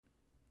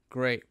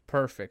Great.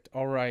 Perfect.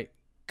 All right.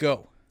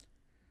 Go.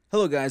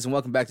 Hello, guys, and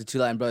welcome back to Two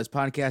Latin Brothers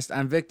Podcast.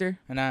 I'm Victor.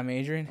 And I'm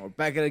Adrian. We're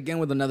back at it again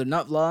with another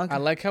nut vlog. I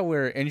like how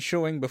we're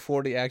introing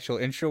before the actual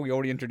intro. We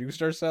already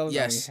introduced ourselves.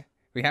 Yes.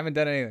 We haven't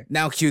done anything.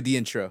 Now cue the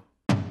intro.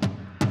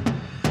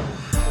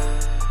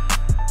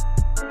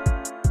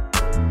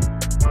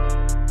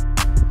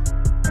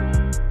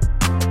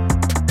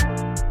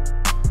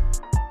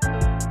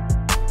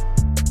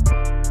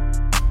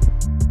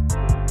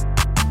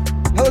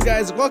 Hello,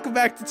 guys. Welcome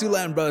back to Two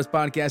Latin Brothers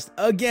Podcast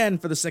again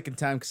for the second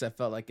time because I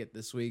felt like it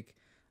this week.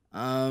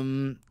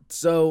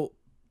 So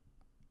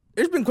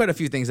there's been quite a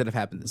few things that have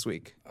happened this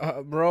week.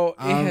 Bro,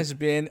 it has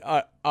been...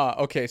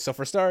 okay, so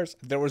for starters,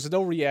 there was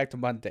no React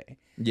Monday.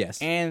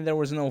 Yes. And there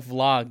was no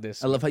vlog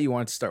this I love how you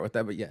wanted to start with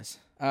that, but yes.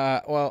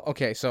 Well,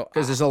 okay, so...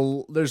 Because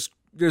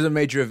there's a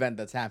major event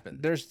that's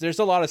happened. There's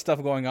a lot of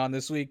stuff going on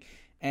this week,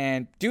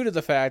 and due to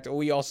the fact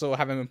we also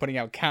haven't been putting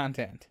out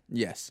content.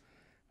 Yes.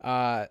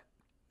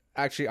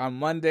 Actually, on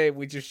Monday,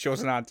 we just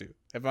chose not to.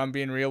 If I'm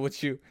being real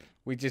with you,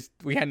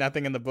 we had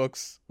nothing in the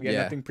books. We had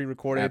nothing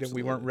pre-recorded,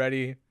 absolutely. and we weren't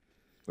ready.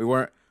 We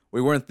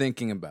weren't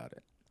thinking about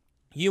it.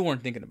 You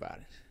weren't thinking about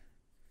it.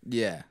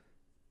 Yeah.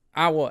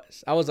 I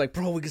was like,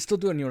 bro, we can still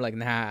do it. And you were like,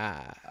 nah,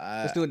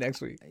 let's do it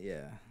next week.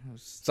 Yeah.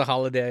 It's a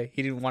holiday.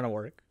 He didn't want to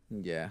work.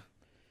 Yeah.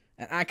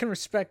 And I can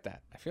respect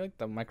that. I feel like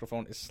the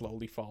microphone is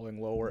slowly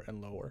falling lower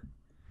and lower.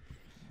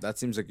 That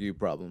seems like a you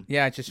problem.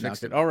 Yeah, I just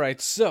fixed it. All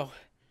right, so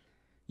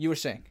you were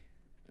saying.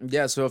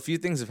 Yeah, so a few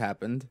things have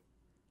happened.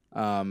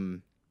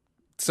 Some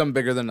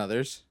bigger than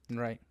others.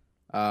 Right.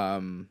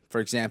 For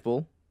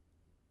example,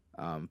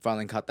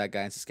 finally caught that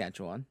guy in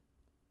Saskatchewan.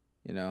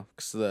 You know,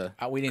 because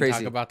we didn't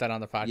talk about that on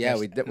the podcast. Yeah,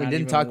 we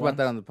didn't talk about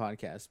that on the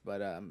podcast.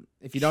 But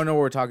if you don't know what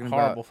we're talking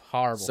about,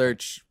 horrible.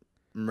 Search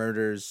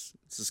murders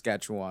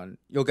Saskatchewan.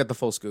 You'll get the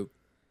full scoop.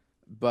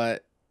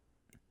 But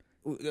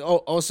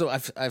also,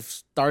 I've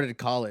started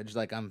college.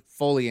 Like, I'm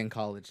fully in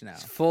college now.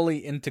 It's fully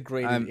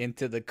integrated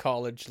into the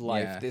college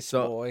life.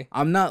 Yeah, boy.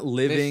 I'm not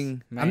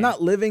living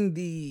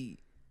the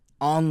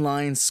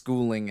online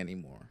schooling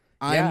anymore.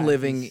 I'm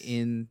living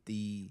in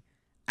the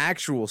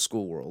actual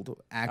school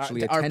world,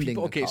 actually attending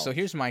the college. So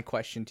here's my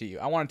question to you.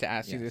 I wanted to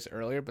ask you this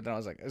earlier, but then I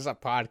was like, this is a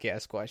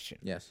podcast question.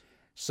 Yes.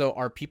 So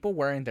are people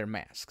wearing their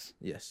masks?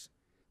 Yes.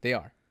 They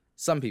are.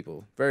 Some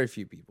people. Very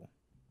few people.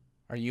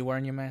 Are you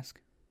wearing your mask?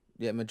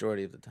 Yeah,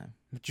 majority of the time.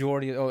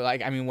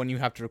 When you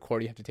have to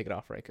record, you have to take it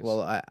off, right?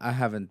 Well, I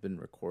haven't been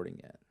recording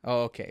yet.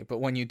 Oh, okay. But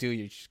when you do,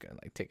 you're just going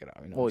to, take it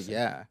off. You know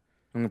yeah.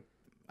 I'm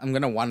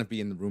going to want to be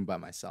in the room by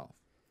myself.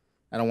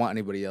 I don't want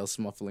anybody else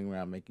muffling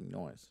around making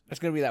noise. There's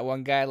going to be that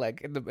one guy,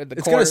 in the corner.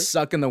 It's going to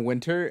suck in the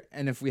winter,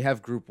 and if we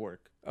have group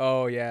work.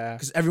 Oh, yeah.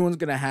 Because everyone's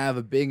going to have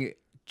a big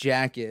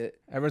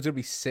jacket. Everyone's going to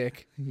be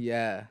sick.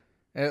 Yeah.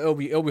 It'll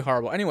be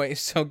horrible. Anyway,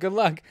 so good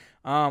luck.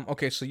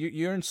 Okay, so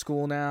you're in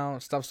school now.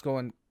 Stuff's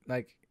going,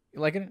 you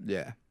liking it?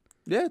 Yeah.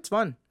 Yeah, it's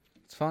fun.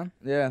 It's fun?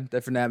 Yeah,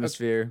 different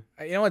atmosphere.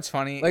 You know what's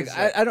funny?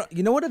 I don't.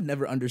 You know what I've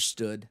never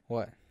understood?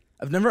 What?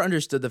 I've never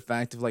understood the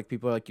fact of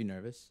people are like, you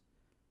nervous?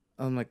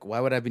 I'm like,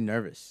 why would I be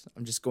nervous?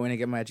 I'm just going to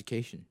get my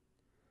education.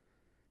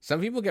 Some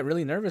people get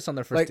really nervous on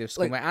their first day of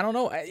school, man. I don't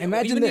know.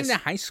 Imagine even this. in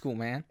high school,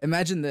 man.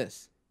 Imagine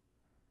this.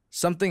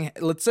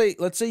 Let's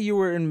say you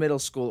were in middle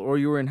school or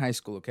you were in high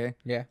school, okay?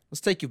 Yeah. Let's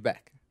take you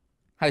back.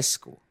 High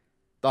school.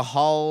 The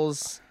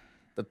halls,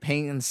 the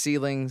paint and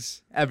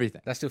ceilings,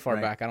 everything. That's too far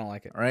back. I don't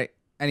like it. All right.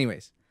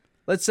 Anyways,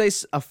 let's say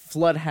a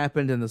flood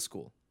happened in the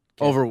school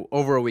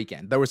over a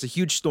weekend. There was a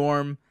huge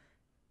storm.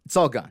 It's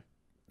all gone.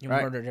 You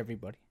murdered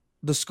everybody.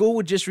 The school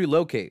would just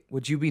relocate.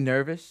 Would you be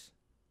nervous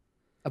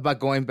about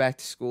going back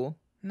to school?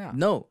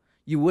 No,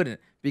 you wouldn't,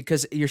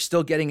 because you're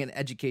still getting an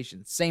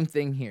education. Same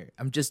thing here.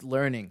 I'm just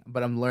learning,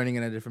 but I'm learning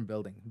in a different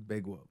building.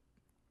 Big whoop.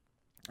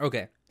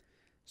 Okay.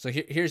 So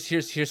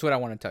here's what I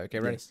want to tell you. Okay,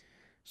 ready? Yes.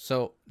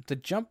 So the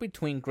jump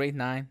between grade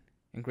 9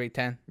 and grade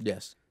 10,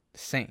 Yes. the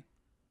same.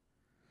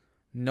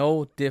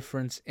 No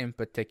difference in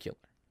particular.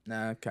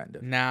 Nah, kind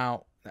of.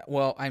 Now,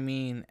 well, I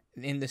mean,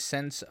 in the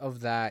sense of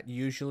that,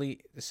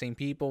 usually the same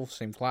people,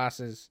 same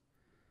classes.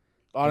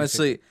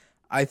 Honestly,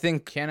 I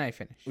think Can I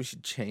finish? we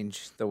should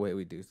change the way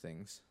we do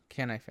things.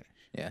 Can I finish?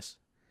 Yes.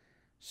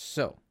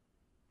 So,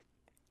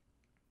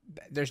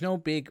 there's no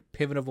big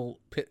pivotal.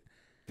 I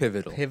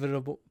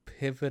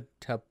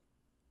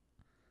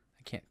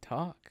can't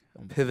talk.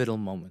 Pivotal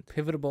moment.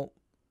 Pivotable.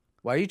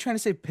 Why are you trying to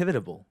say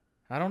pivotable?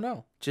 I don't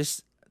know.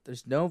 Just,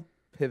 there's no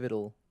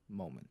pivotal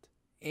moment.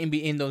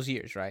 In those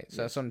years, right?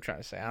 So that's what I'm trying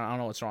to say. I don't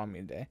know what's wrong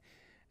with me today.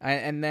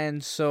 And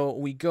then so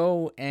we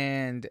go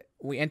and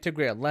we enter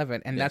grade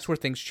 11, and that's where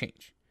things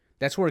change.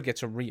 That's where it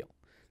gets real.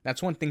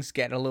 That's when things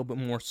get a little bit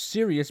more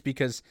serious,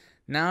 because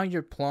now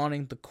you're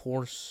plotting the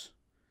course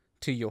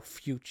to your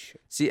future.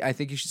 See, I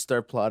think you should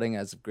start plotting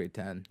as of grade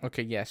 10.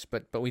 Okay, yes,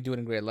 but we do it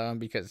in grade 11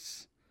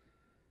 because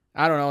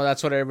I don't know.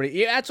 That's what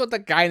that's what the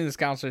guidance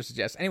counselor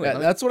suggests. Anyway,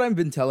 that's what I've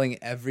been telling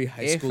every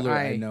high schooler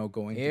I know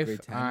going to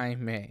grade 10. If I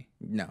may.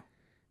 No.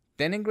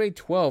 Then in grade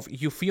 12,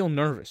 you feel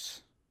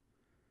nervous.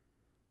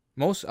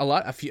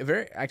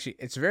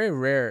 It's very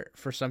rare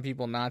for some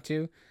people not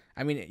to.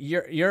 I mean,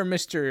 you're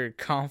Mr.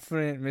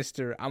 Confident,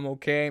 Mr. I'm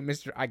okay,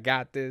 Mr. I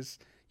got this.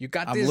 You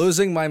got this. I'm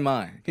losing my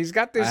mind. He's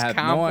got this I have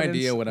confidence. no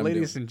idea what I'm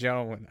Ladies doing. and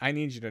gentlemen, I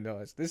need you to know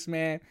this. This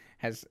man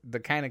has the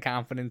kind of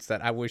confidence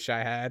that I wish I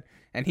had,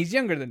 and he's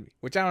younger than me,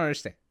 which I don't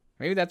understand.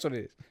 Maybe that's what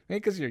it is. Maybe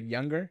because you're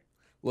younger.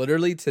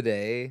 Literally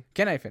today.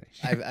 Can I finish?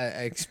 I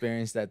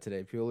experienced that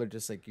today. People are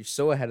just like, you're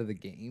so ahead of the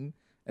game.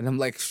 And I'm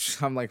like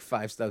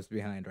 5 steps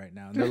behind right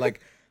now. And they're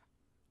like,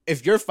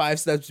 if you're 5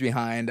 steps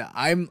behind,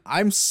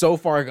 I'm so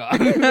far gone.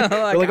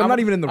 like I'm not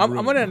even in the room.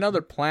 I'm on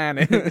another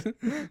planet.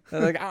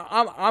 Like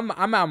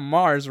I'm on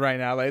Mars right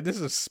now. Like this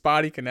is a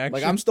spotty connection.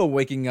 Like I'm still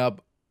waking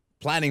up,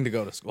 planning to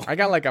go to school. I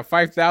got like a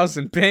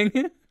 5,000 ping.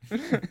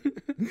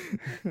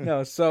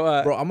 No,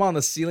 so bro, I'm on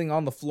the ceiling,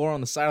 on the floor,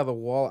 on the side of the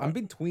wall. I'm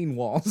between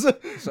walls.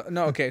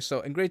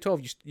 So in grade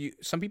 12, you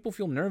some people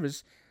feel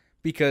nervous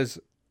because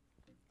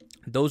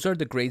those are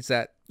the grades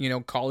that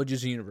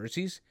colleges and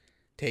universities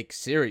take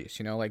serious.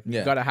 Like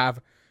you gotta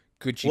have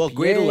good GPA. Well,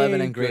 grade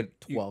 11 and grade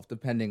 12,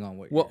 depending on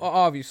what. Well,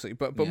 obviously,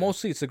 but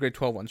mostly it's the grade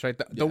 12 ones, right?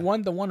 The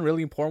one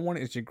really important one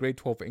is your grade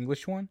 12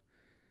 English one.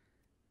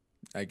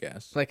 I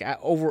guess. Like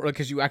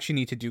because you actually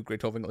need to do grade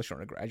 12 English in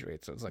order to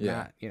graduate. So it's like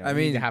not, I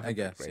mean, need to have I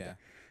guess, grade.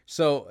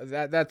 So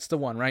that's the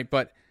one, right?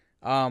 But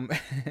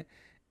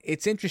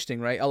it's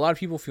interesting, right? A lot of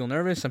people feel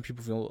nervous. Some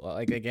people feel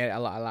like they get a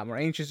lot more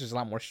anxious. There's a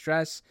lot more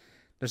stress.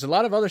 There's a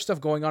lot of other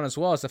stuff going on as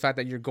well as the fact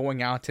that you're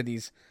going out to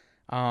these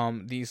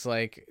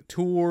like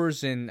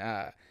tours and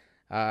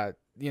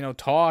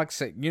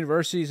talks at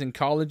universities and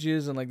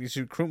colleges and like these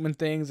recruitment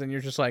things, and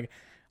you're just like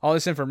all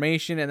this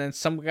information, and then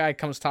some guy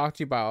comes talk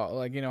to you about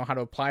like how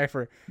to apply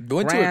for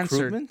grants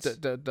or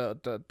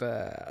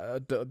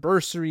the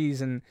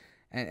bursaries and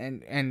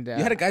you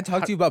had a guy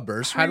talk to you about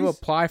bursaries, how to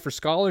apply for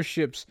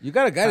scholarships. You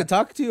got a guy to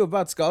talk to you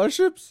about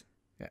scholarships?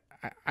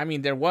 I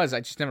mean, there was. I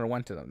just never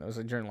went to them. It was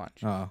like during lunch.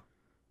 Oh,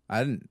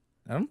 I don't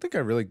think I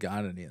really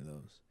got any of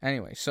those.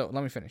 Anyway, so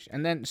let me finish.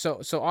 And then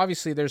so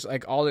obviously there's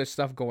like all this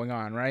stuff going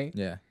on, right?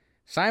 Yeah.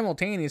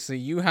 Simultaneously,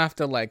 you have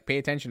to like pay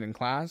attention in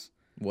class.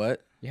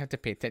 What? You have to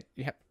pay attention.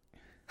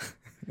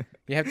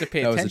 You have to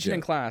pay attention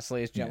in class,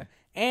 ladies and gentlemen,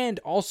 and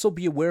also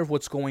be aware of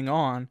what's going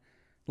on.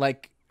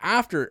 Like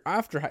after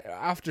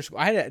school,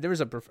 there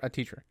was a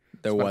teacher.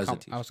 There was a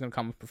teacher. I was going to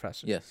call him a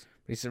professor. Yes,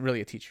 but he's really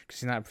a teacher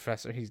because he's not a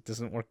professor. He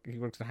doesn't work. He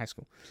works in high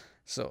school.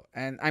 So,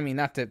 and I mean,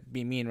 not to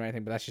be mean or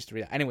anything, but that's just the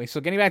reality. Anyway, so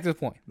getting back to the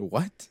point.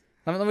 What?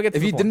 Let me get to the point.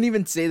 If you didn't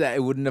even say that,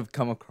 it wouldn't have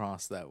come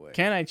across that way.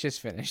 Can I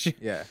just finish?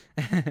 Yeah.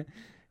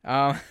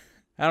 I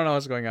don't know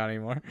what's going on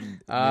anymore.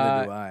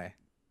 Neither do I.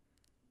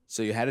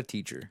 So you had a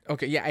teacher.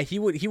 Okay, yeah, he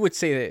would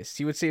say this.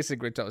 He would say it's a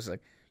great It's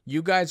like,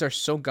 you guys are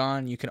so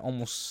gone, you can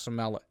almost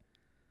smell it.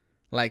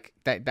 Like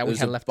that we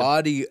had left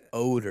body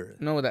odor.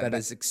 No, that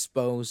is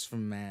exposed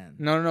from man.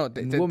 No.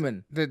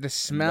 The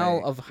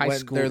smell of high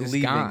school they're is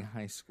leaving gone.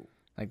 High school.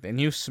 Like the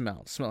new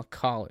smell of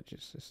college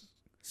is just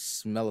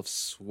smell of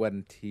sweat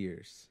and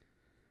tears.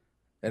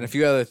 And a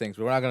few other things,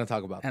 but we're not going to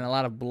talk about that. And a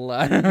lot of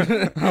blood.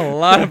 A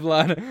lot of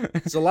blood.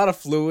 It's a lot of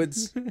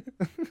fluids.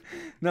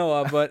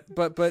 No, but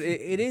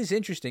it is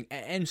interesting.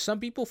 And some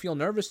people feel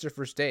nervous their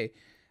first day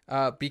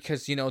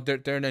because,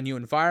 they're in a new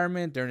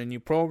environment. They're in a new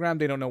program.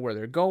 They don't know where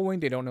they're going.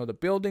 They don't know the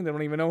building. They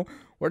don't even know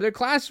where their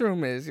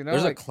classroom is.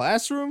 There's a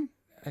classroom?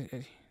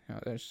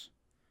 There's,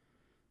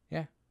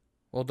 yeah.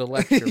 Well, the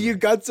lecture. You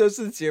got so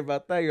sincere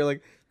about that. You're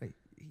like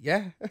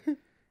yeah.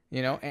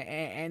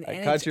 And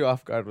I caught you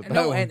off guard with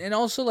that one. And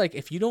also, like,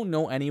 if you don't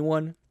know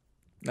anyone,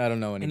 I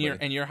don't know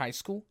anybody in your high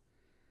school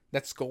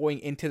that's going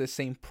into the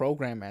same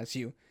program as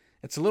you,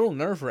 it's a little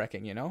nerve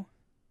wracking,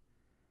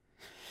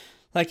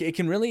 Like it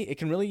can really.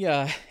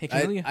 I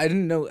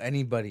didn't know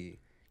anybody.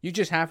 You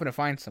just happen to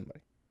find somebody.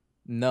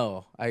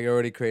 No, I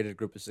already created a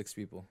group of 6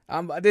 people.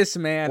 This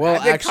man.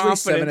 Well, actually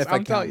 7 if I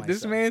count telling you,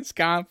 myself. this man's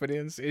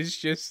confidence is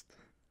just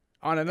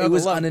on another. It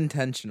was level.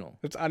 unintentional.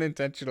 It's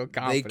unintentional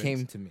confidence. They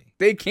came to me.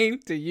 They came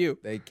to you.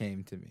 They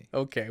came to me.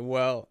 Okay,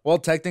 well,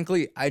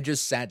 technically, I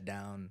just sat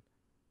down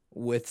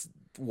with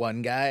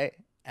one guy,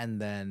 and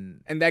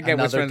that guy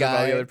was friends with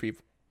all the other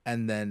people.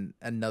 And then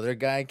another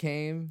guy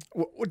came.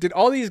 Did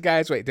all these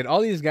guys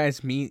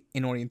meet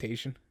in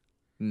orientation?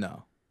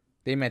 No,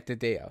 they met the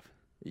day of.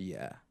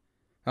 Yeah.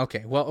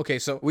 Okay. Well. Okay.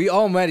 So we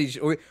all met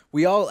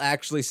we all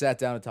actually sat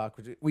down and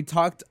talked. We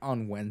talked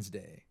on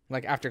Wednesday,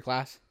 like after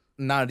class.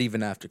 Not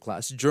even after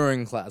class.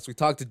 During class, we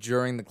talked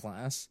during the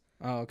class.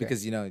 Oh, okay.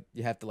 Because you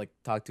have to like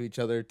talk to each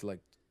other to like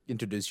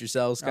introduce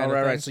yourselves.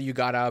 Right. So you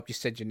got up, you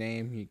said your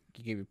name, you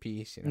gave your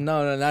piece.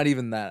 No, not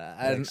even that.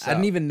 I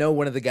didn't even know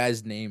one of the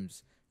guys'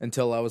 names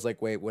until I was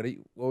like, wait, what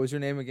was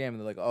your name again? And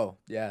they're like, oh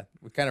yeah,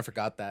 we kind of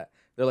forgot that.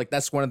 They're like,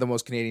 that's one of the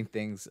most Canadian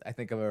things I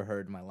think I've ever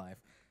heard in my life.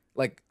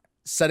 Like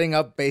setting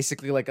up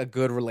basically like a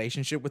good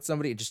relationship with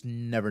somebody and just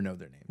never know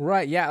their name.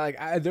 Right. Yeah.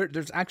 Like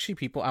there's actually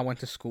people I went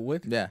to school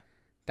with. Yeah.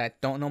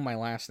 That don't know my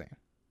last name.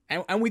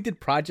 And we did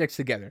projects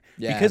together.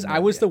 Yeah, because I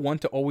was the one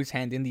to always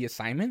hand in the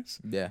assignments.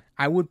 Yeah.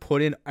 I would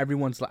put in I'd be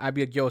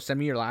like, yo, send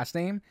me your last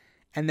name.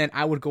 And then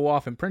I would go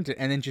off and print it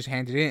and then just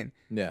hand it in.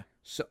 Yeah.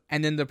 So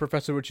and then the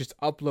professor would just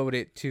upload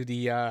it to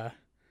the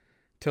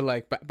to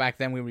like back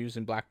then we were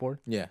using Blackboard.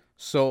 Yeah.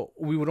 So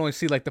we would only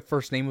see like the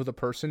first name of the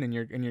person in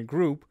your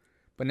group,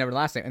 but never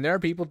last name. And there are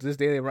people to this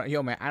day, they run,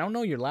 yo, man, I don't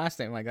know your last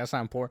name. Like, that's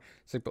not important.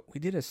 It's like, but we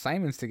did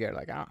assignments together.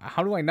 Like,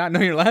 how do I not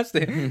know your last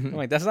name? I'm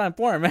like, that's not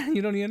important, man.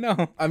 You don't even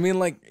know. I mean,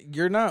 like,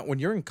 when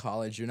you're in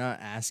college, you're not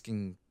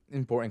asking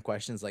important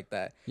questions like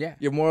that. Yeah.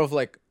 You're more of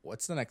like,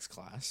 what's the next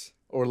class?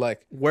 Or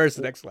like, where's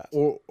the next class?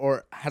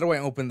 Or how do I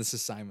open this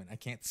assignment? I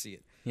can't see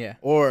it. Yeah.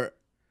 Or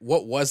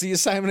what was the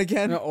assignment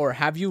again? No, or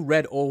have you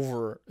read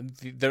over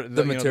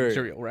the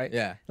material, right?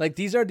 Yeah. Like,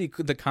 these are the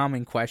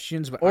common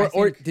questions. But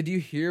or did you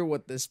hear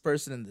what this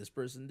person and this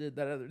person did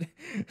that other day?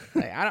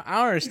 Like, I don't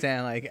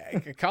understand.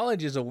 Like,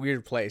 college is a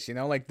weird place, you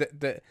know? Like,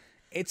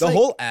 it's the like,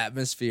 whole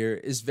atmosphere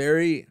is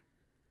very...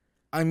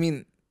 I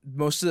mean,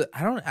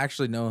 I don't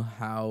actually know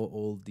how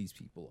old these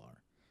people are.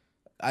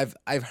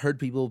 I've heard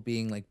people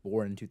being like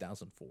born in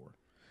 2004.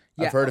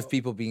 Yeah, I've heard of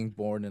people being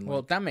born in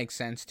well, that makes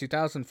sense.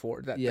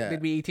 2004.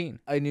 They'd be 18.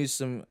 I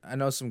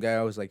know some guy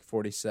who was like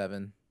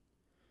 47.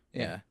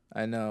 Yeah,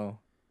 I know.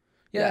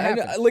 Yeah, I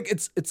know. Like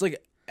it's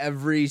like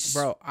every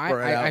bro.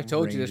 I've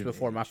told you this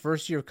before. My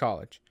first year of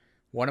college,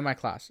 one of my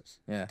classes,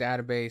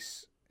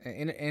 database,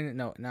 in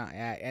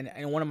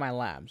one of my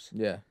labs.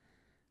 Yeah.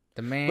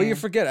 The man. But you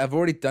forget, I've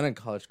already done a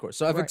college course,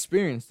 so I've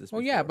experienced this.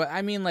 Well, yeah, but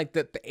I mean, like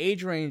the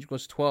age range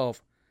was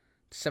 12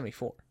 to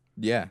 74.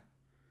 Yeah.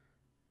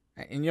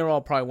 And you're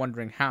all probably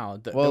wondering how.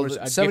 Well,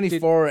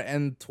 74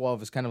 and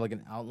 12 is kind of like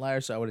an outlier,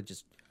 so I would have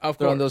just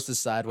thrown those to the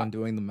side when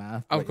doing the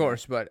math. Of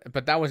course, but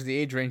that was the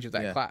age range of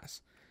that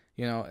class.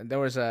 You know, there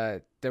was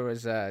a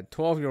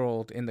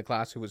 12-year-old in the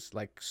class who was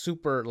like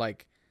super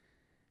like,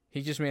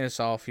 he just made us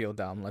all feel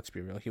dumb. Let's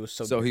be real. He was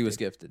so gifted. He was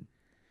gifted.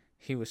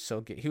 He was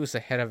so good. He was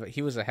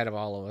ahead of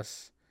all of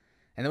us.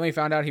 And then we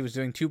found out he was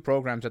doing 2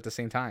 programs at the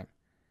same time.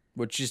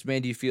 Which just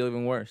made you feel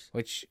even worse.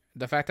 Which,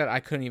 the fact that I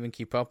couldn't even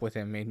keep up with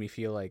him made me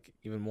feel like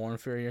even more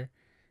inferior.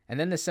 And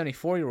then the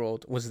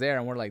 74-year-old was there,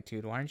 and we're like,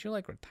 dude, why aren't you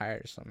like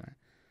retired or something?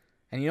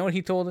 And you know what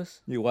he told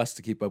us? He wants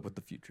to keep up with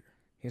the future.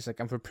 He's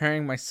like, I'm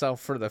preparing myself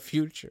for the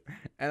future.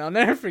 And I'll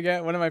never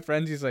forget one of my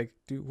friends, he's like,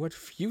 dude, what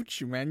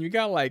future, man? You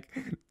got like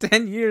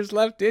 10 years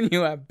left in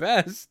you at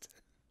best.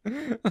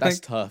 That's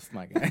like, tough,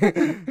 my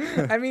guy.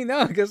 I mean,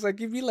 no, because like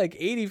you'd be like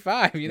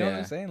 85, you know what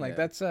I'm saying? Like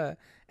that's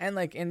and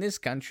like in this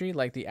country,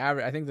 like the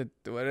average, I think that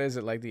what is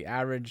it, like the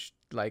average,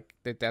 like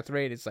the death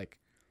rate is like,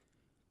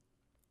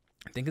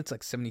 I think it's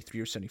like 73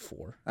 or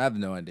 74. I have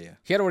no idea.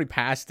 He had already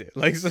passed it.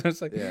 Like, so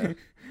it's like,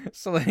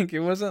 so like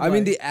it wasn't. I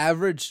mean, I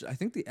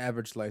think the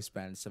average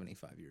lifespan is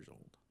 75 years old.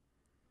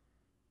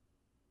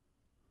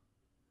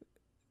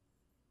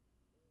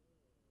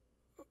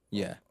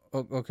 Yeah.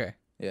 Oh, okay.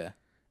 Yeah.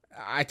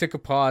 I took a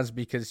pause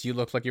because you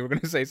looked like you were going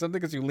to say something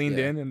because you leaned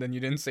in and then you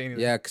didn't say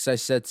anything. Yeah, because I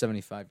said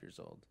 75 years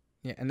old.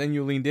 Yeah, and then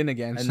you leaned in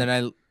again. And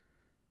then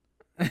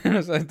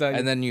so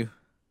then you...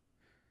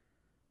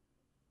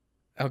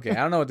 Okay, I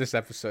don't know what this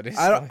episode is.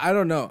 I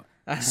don't know.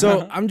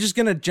 So I'm just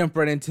going to jump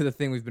right into the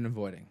thing we've been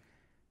avoiding.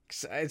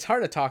 It's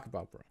hard to talk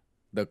about, bro.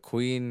 The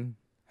Queen,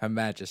 Her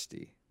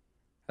Majesty,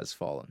 has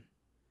fallen.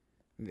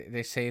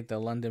 They say the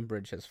London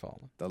Bridge has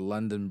fallen. The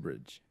London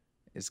Bridge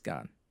is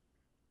gone.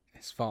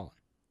 It's fallen.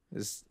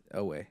 Is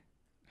away.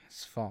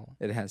 It's fallen.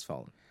 It has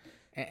fallen.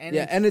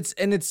 And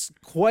it's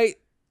quite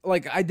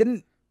like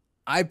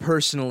I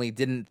personally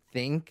didn't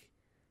think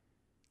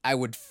I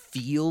would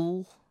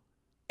feel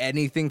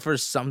anything for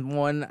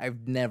someone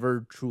I've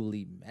never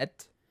truly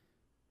met.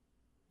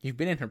 You've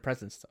been in her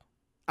presence though.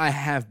 I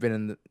have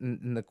been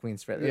in the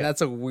Queen's presence. And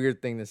that's a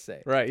weird thing to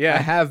say. Right, yeah. I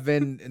have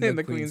been in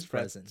the Queen's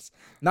presence.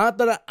 Not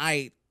that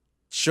I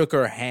shook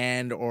her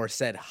hand or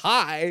said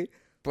hi.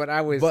 But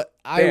I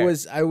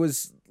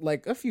was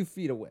like a few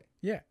feet away.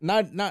 Yeah.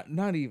 Not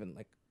even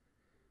like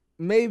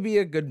maybe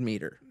a good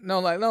meter.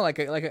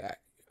 Like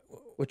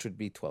which would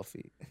be 12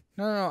 feet.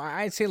 No,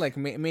 I'd say like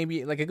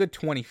maybe like a good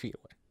 20 feet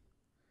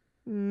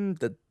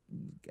away.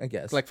 I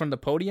guess. Like from the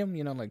podium,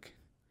 you know, like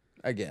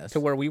I guess. To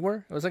where we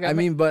were. It was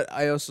like but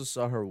I also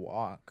saw her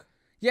walk.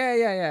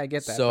 Yeah, I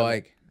get that. So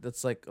like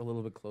that's like a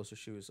little bit closer.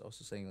 She was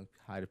also saying like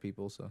hi to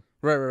people, so.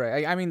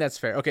 Right. I mean that's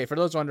fair. Okay, for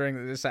those wondering,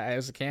 it was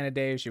a Canada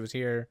Day. She was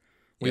here.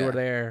 We were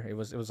there. It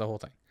was the whole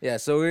thing. Yeah,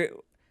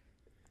 so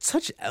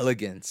such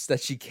elegance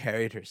that she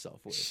carried herself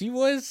with. She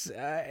was.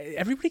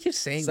 Everybody keeps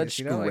saying such this.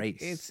 You know,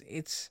 grace.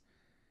 Like,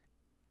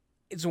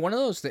 it's one of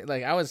those things.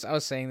 Like I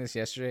was saying this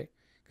yesterday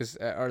because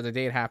or the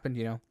day it happened.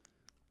 You know,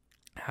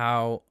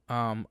 how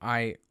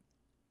I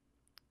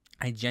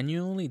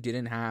genuinely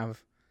didn't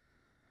have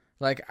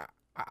like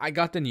I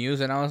got the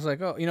news and I was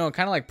like, oh, you know,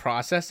 kind of like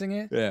processing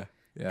it. Yeah.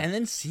 And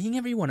then seeing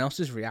everyone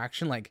else's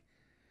reaction, like.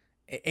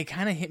 It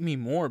kind of hit me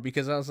more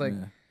because I was like,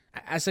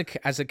 as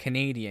a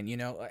Canadian, you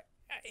know,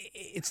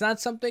 it's not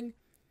something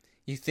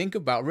you think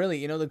about really.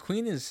 You know, the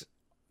Queen is,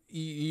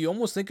 you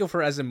almost think of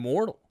her as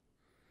immortal.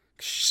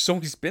 She's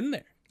always been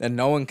there. And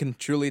no one can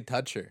truly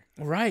touch her.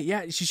 Right,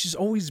 yeah. She's just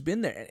always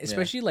been there,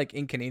 especially like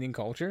in Canadian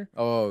culture.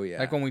 Oh, yeah.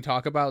 Like when we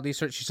talk about these,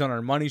 she's on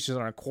our money, she's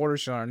on our quarters,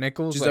 she's on our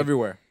nickels. She's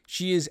everywhere.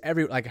 She is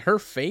like her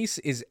face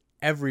is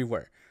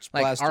everywhere.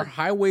 Like plastered. our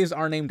highways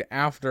are named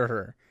after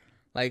her.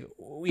 Like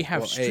we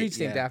have streets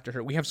named after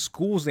her. We have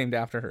schools named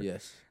after her.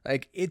 Yes.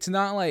 Like it's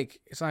not like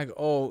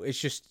oh, it's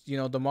just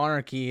the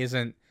monarchy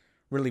isn't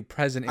really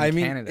present in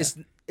Canada.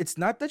 It's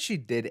not that she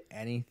did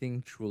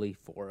anything truly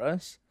for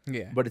us.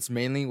 Yeah. But it's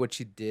mainly what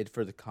she did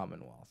for the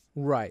Commonwealth.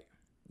 Right.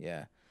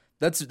 Yeah.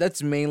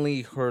 That's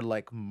mainly her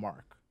like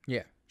mark.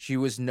 Yeah. She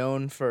was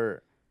known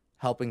for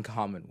helping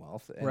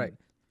Commonwealth and right.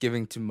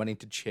 giving money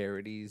to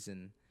charities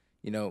and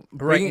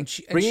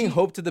bringing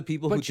hope to the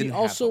people who didn't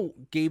have. But she also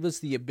gave us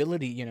the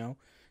ability,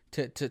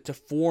 to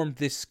form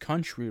this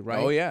country,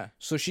 right? Oh yeah.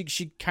 So she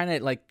kind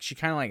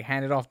of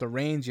handed off the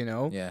reins,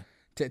 Yeah.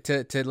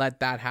 To let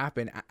that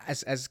happen.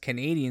 As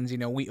Canadians,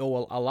 we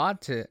owe a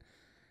lot to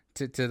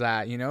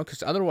that,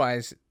 because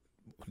otherwise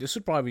this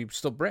would probably be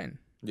still Britain.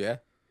 Yeah.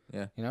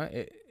 Yeah.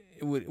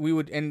 We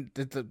would and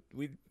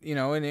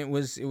and it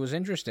was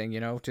interesting,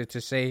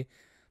 to say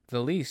the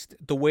least,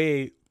 the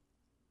way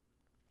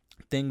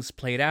things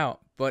played out.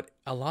 But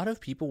a lot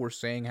of people were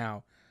saying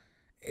how,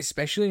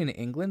 especially in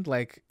England,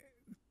 like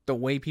the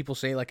way people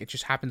say, like, it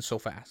just happened so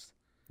fast.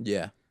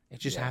 Yeah. It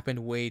just happened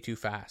way too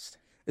fast.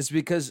 It's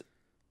because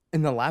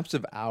in the lapse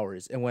of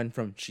hours, it went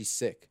from she's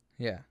sick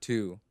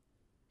to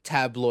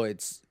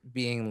tabloids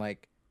being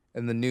like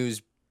in the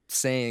news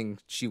saying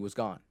she was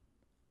gone.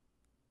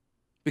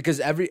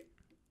 Because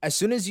as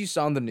soon as you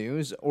saw on the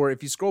news, or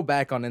if you scroll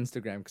back on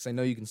Instagram, because I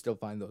know you can still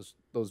find those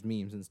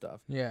memes and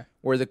stuff. Yeah.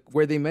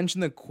 Where they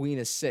mention the queen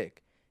is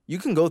sick, you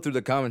can go through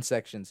the comment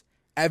sections.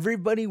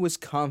 Everybody was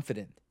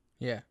confident.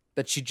 Yeah.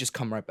 That she'd just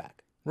come right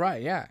back.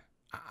 Right. Yeah.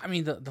 I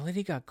mean, the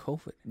lady got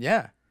COVID.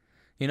 Yeah.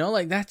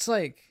 Like that's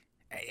like,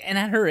 and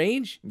at her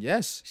age.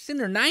 Yes. She's in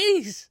her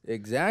 90s.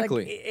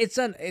 Exactly. Like,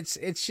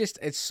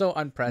 it's so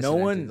unprecedented.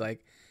 No one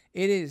like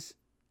it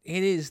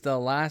is the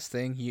last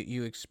thing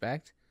you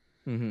expect.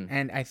 Mm-hmm.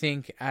 And I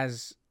think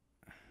as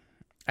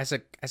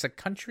a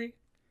country,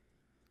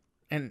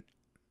 and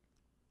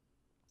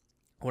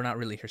we're not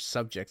really her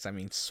subjects. I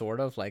mean, sort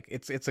of like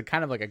it's a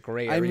kind of like a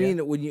gray area. I mean,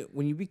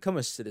 when you become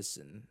a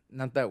citizen,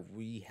 not that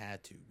we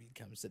had to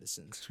become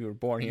citizens, 'cause we were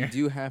born here. You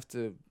do have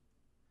to,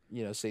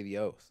 say the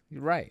oath.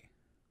 Right.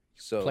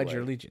 So pledge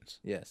your allegiance.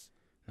 Yes.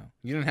 No,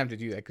 you don't have to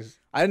do that because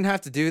I didn't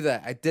have to do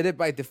that. I did it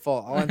by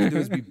default. All I had to do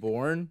was be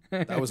born.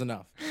 That was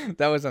enough.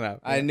 That was enough.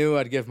 Yeah. I knew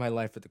I'd give my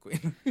life for the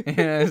queen.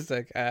 Yeah, it's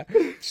like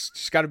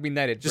just got to be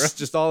knighted, bro.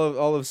 Just all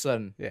of a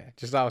sudden. Yeah,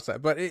 just all of a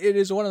sudden. But it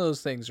is one of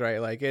those things, right?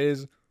 Like it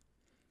is.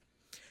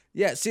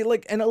 Yeah. See,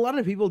 like, and a lot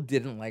of people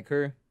didn't like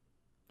her,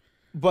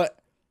 but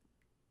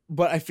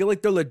I feel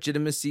like the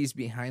legitimacies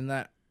behind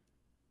that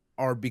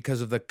are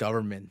because of the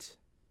government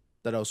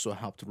that also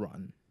helped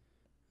run.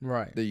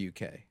 Right. The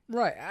UK.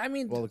 Right. I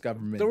mean, well, the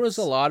government. There was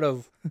a lot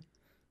of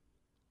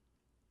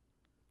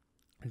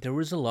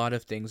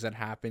things that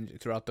happened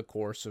throughout the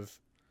course of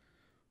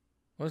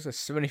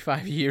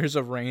 75 years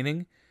of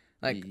reigning.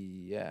 Like,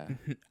 yeah.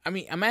 I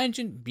mean,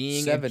 imagine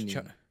being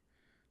 70.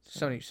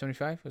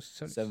 75 was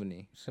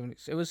 70.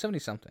 It was 70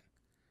 something.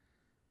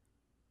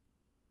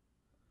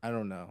 I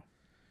don't know.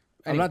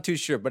 Anyway, I'm not too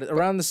sure, but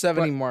around the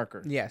 70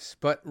 marker. Yes,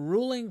 but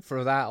ruling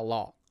for that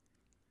long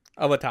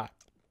of a time.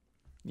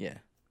 Yeah.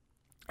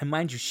 And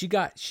mind you,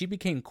 she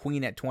became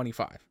queen at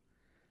 25.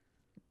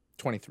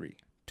 23.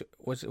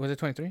 Was it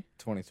 23?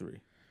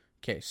 23.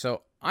 Okay,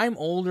 so I'm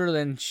older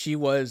than she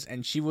was,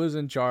 and she was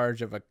in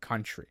charge of a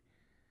country.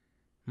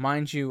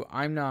 Mind you,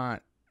 I'm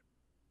not.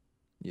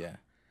 Yeah.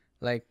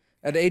 Like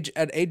at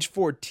age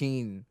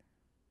 14,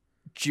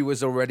 she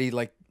was already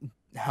like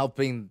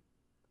helping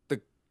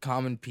the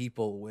common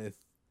people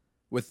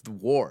with the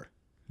war.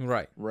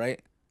 Right.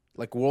 Right?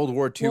 Like World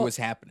War II was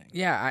happening.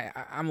 Yeah,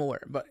 I'm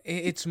aware, but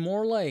it's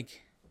more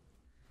like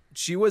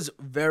she was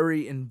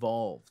very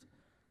involved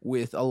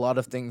with a lot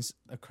of things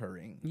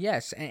occurring.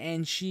 Yes,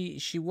 and she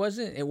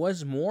wasn't. It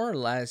was more or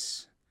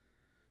less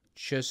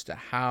just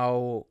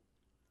how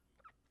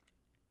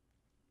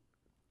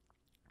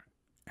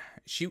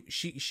she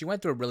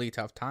went through a really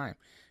tough time.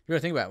 You gotta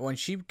think about it. When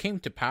she came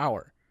to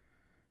power,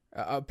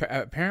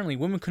 apparently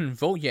women couldn't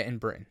vote yet in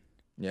Britain.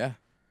 Yeah,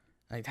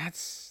 like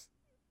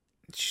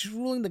she's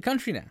ruling the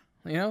country now.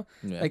 Yeah.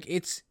 Like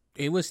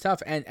it was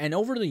tough, and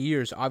over the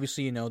years,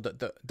 obviously,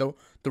 the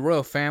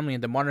royal family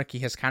and the monarchy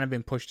has kind of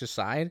been pushed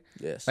aside.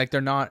 Yes, like they're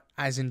not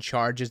as in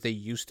charge as they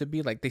used to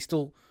be. Like they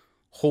still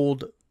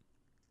hold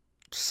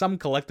some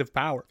collective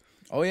power.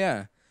 Oh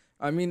yeah,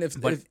 I mean,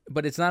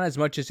 but it's not as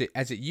much as it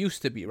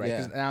used to be, right?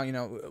 Because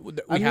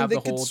now they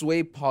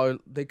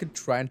could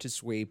try to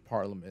sway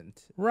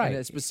Parliament right in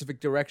a specific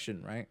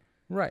direction, right?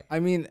 Right. I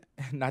mean,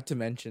 not to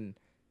mention,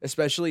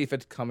 especially if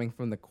it's coming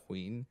from the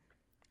Queen.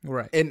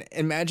 Right. And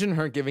imagine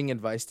her giving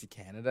advice to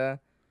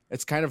Canada.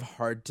 It's kind of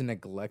hard to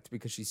neglect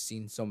because she's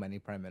seen so many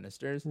prime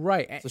ministers.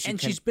 Right. So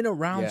she's been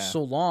around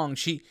so long.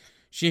 She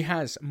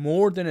has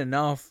more than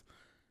enough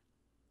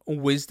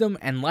wisdom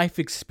and life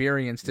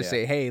experience to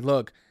say, hey,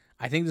 look,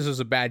 I think this was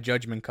a bad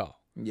judgment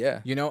call.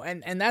 Yeah.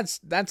 And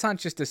that's not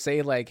just to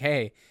say like,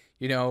 hey,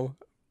 we know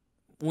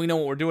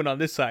what we're doing on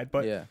this side,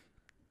 but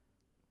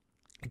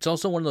it's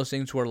also one of those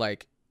things where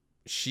like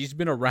she's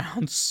been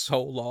around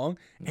so long,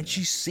 and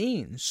she's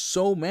seen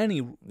so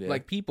many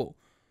like people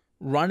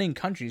running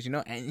countries, you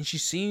know, and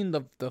she's seen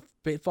the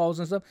pitfalls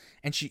and stuff,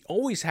 and she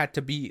always had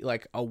to be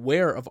like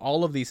aware of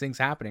all of these things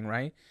happening,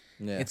 right?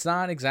 Yeah. It's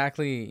not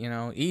exactly, you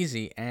know,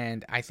 easy,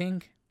 and I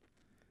think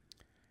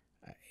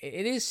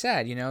it is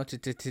sad, you know,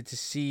 to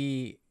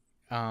see.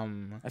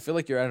 I feel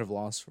like you're out of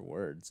loss for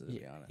words, to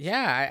be honest.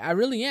 Yeah, I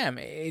really am.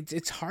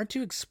 It's hard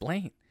to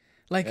explain.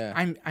 Like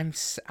I'm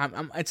it's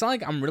not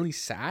like I'm really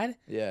sad.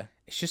 Yeah.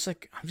 It's just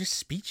like I'm just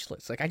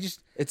speechless. Like I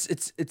just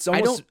it's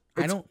almost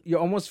I don't you're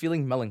almost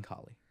feeling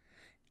melancholy.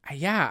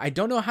 I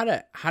don't know how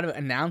to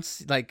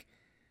announce, like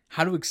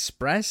how to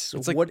express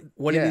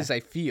what it is I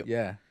feel.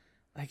 Yeah.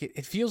 Like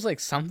it feels like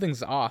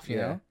something's off, you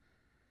know?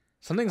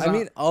 Something's off. I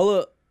mean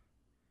all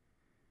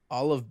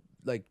of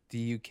like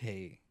the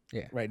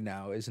UK right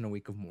now is in a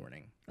week of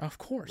mourning. Of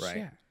course, right?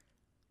 Yeah.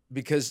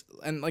 Because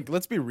and like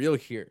let's be real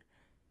here.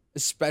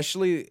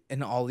 Especially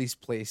in all these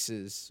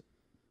places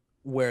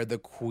where the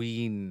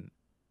Queen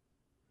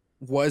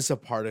was a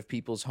part of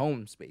people's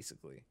homes,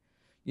 basically.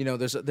 You know,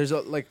 there's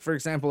a like, for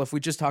example, if we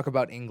just talk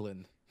about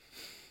England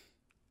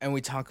and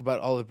we talk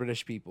about all the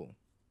British people,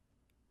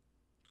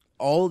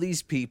 all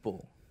these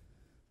people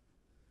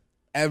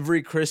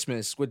every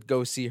Christmas would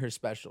go see her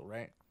special,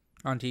 right?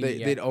 On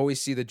TV, They'd always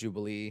see the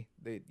Jubilee,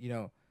 you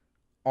know,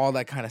 all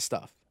that kind of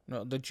stuff.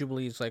 No, the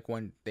Jubilee is like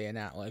when they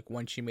announced, like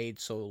when she made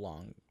so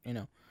long, you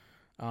know.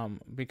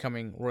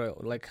 Becoming royal,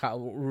 like how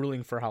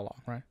ruling for how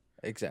long, right?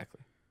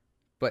 Exactly.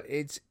 But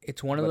it's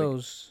one of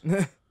those.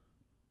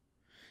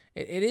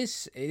 It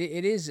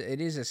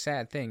is a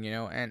sad thing, you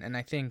know, and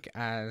I think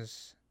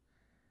as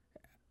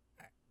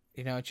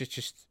you know,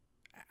 just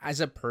as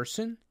a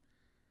person,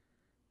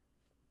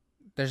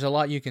 there's a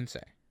lot you can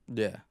say.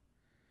 Yeah.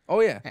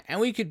 Oh yeah. And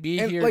we could be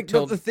here like,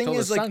 till the thing till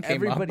is the sun like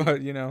everybody, up,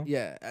 but, you know.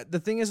 Yeah. The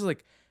thing is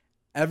like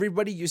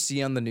everybody you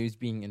see on the news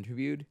being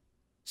interviewed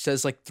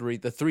says like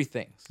the three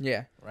things.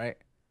 Yeah. Right?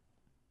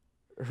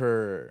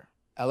 Her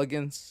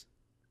elegance,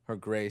 her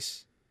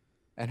grace,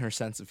 and her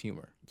sense of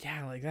humor.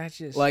 Yeah, like that's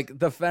just like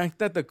the fact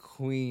that the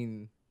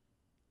Queen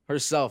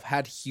herself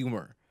had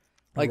humor.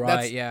 Like right,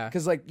 that's yeah.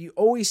 Because like you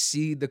always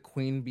see the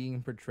Queen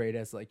being portrayed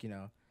as like, you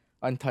know,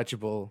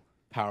 untouchable,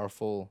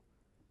 powerful,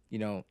 you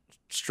know,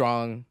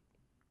 strong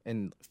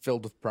and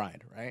filled with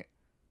pride, right?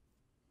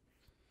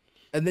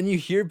 And then you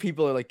hear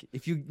people are like,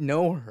 if you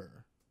know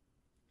her,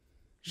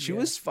 she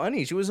was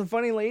funny. She was a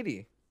funny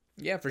lady.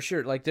 Yeah, for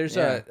sure. Like there's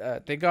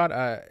they got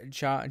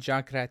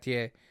Jacques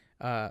Cartier,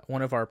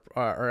 one of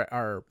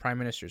our prime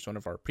ministers, one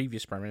of our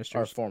previous prime ministers,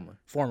 our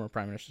former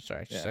prime minister.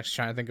 Sorry, I was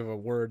trying to think of a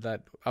word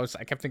that I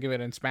kept thinking of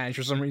it in Spanish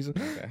for some reason.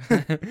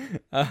 Okay.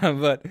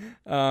 But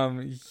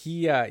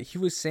he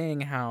was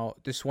saying how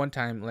this one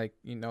time, like,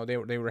 you know, they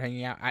were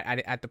hanging out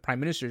at the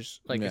prime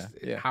minister's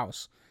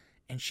house,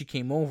 and she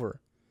came over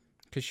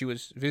because she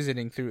was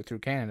visiting through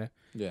Canada.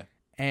 Yeah.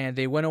 And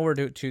they went over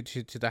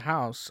to the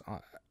house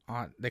on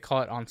they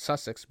call it on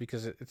Sussex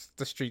because it's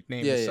the street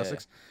name is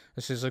Sussex.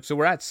 Yeah. She's like, so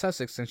we're at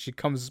Sussex, and she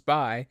comes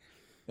by,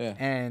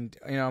 and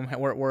you know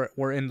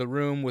we're in the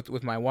room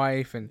with my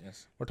wife, and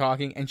we're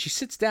talking, and she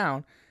sits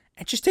down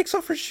and just takes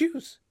off her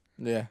shoes.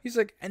 Yeah, he's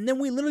like, and then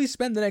we literally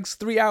spend the next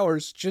 3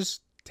 hours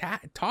just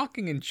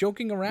talking and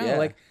joking around.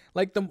 Yeah.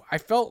 I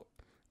felt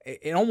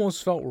it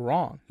almost felt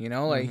wrong, you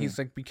know, like he's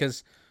like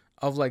because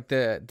of like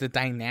the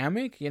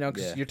dynamic, you know,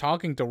 because you're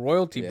talking to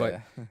royalty,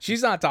 but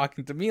she's not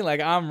talking to me like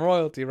I'm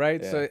royalty,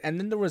 right? So, and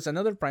then there was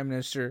another prime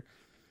minister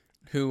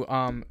who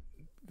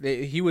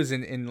he was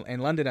in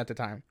London at the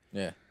time,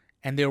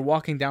 and they were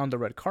walking down the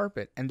red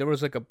carpet, and there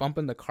was like a bump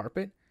in the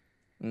carpet,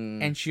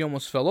 and she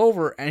almost fell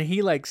over, and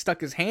he like stuck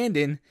his hand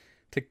in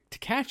to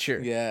catch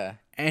her,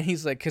 and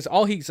he's like, because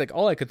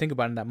all I could think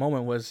about in that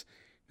moment was,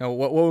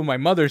 what would my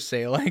mother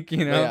say? Like,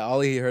 you know,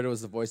 all he heard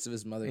was the voice of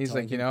his mother. He's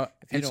like, you know,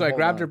 and so I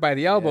grabbed her by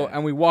the elbow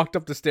and we walked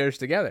up the stairs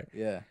together.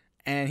 Yeah.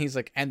 And he's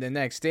like, and the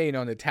next day, you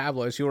know, in the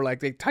tabloids, you were like,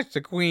 they touched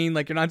the Queen,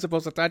 like you're not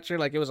supposed to touch her,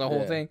 like it was a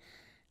whole thing.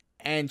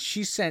 And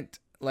she sent,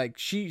 like,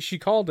 she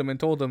called him and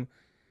told him,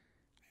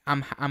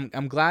 I'm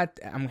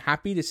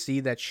happy to see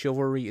that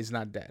chivalry is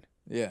not dead.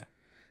 Yeah.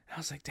 And I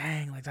was like,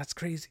 dang, like that's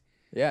crazy.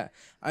 Yeah.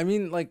 I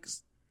mean, like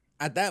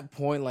at that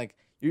point, like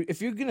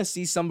if you're gonna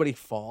see somebody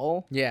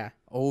fall,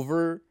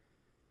 over,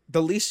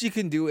 the least you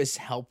can do is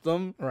help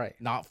them,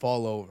 not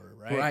fall over,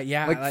 right? Right,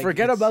 yeah. Like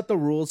forget about the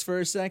rules for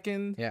a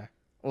second. Yeah.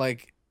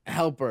 Like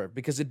help her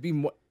because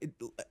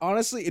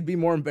honestly, it'd be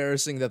more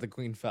embarrassing that the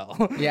Queen fell.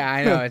 Yeah,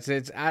 I know.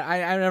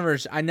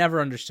 I never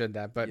understood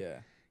that, but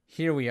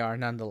here we are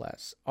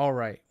nonetheless. All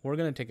right, we're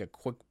gonna take a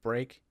quick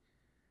break,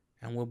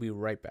 and we'll be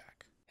right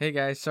back. Hey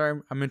guys,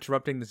 sorry I'm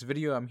interrupting this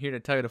video. I'm here to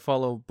tell you to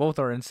follow both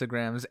our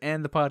Instagrams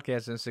and the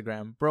podcast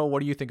Instagram. Bro, what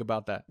do you think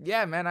about that?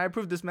 Yeah, man, I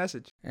approve this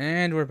message.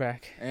 And we're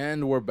back.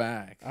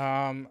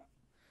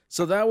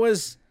 So that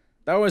was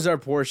our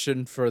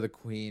portion for the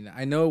Queen.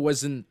 I know it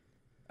wasn't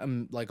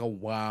like a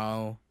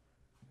wow.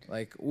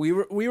 Like we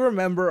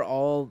remember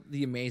all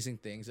the amazing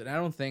things, and I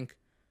don't think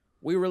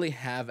we really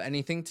have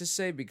anything to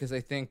say because I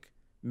think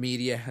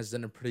media has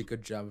done a pretty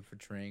good job of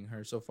portraying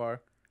her so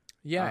far.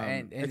 Yeah,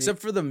 and except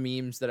for the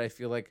memes that I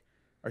feel like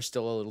are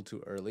still a little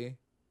too early.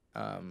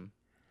 Yeah,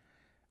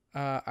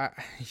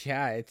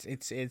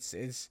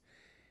 it's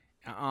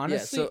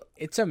honestly,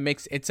 it's a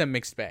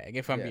mixed bag,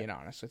 if I'm being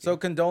honest with you. So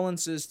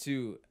condolences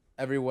to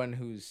everyone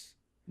who's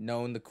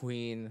known the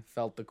Queen,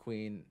 felt the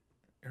Queen,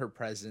 her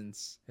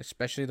presence,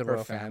 especially the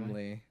royal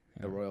family.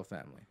 The royal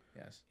family.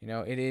 Yes. You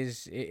know, it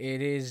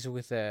is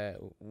with a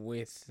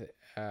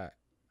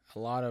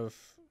lot of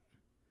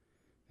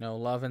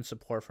love and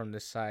support from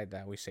this side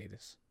that we say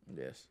this.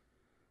 Yes.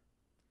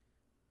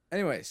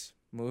 Anyways,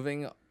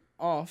 moving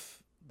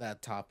off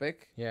that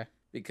topic. Yeah.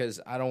 Because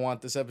I don't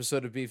want this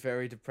episode to be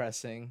very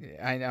depressing.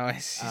 I know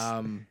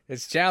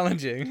it's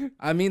challenging.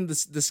 I mean, the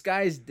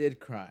skies did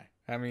cry.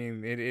 I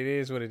mean, it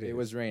is what it is. It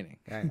was raining.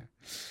 I know.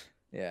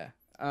 Yeah.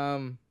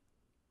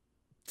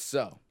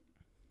 So,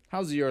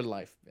 how's your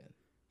life been?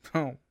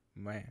 Oh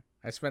man,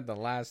 I spent the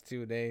last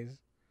 2 days.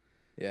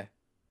 Yeah.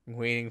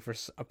 Waiting for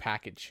a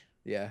package.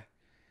 Yeah.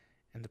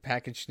 And the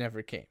package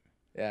never came.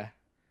 Yeah.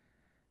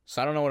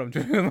 So I don't know what I'm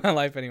doing with my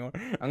life anymore.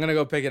 I'm gonna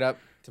go pick it up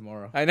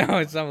tomorrow. I know,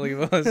 it's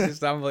unbelievable. It's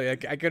just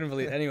unbelievable. I couldn't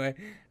believe it. Anyway,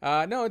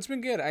 no, it's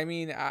been good. I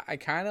mean, I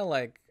kind of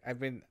like I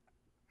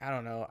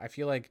don't know. I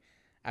feel like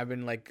I've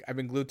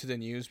been glued to the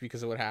news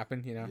because of what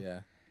happened. You know. Yeah.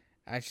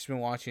 I've just been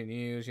watching the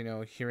news. You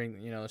know,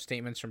 hearing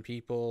statements from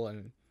people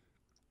and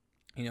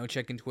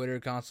checking Twitter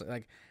constantly.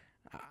 Like,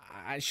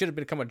 I should have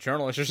become a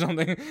journalist or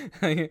something.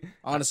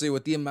 Honestly,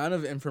 with the amount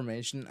of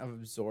information I've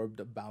absorbed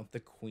about the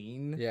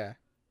Queen, yeah,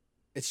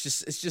 it's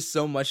just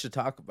so much to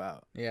talk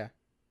about. Yeah.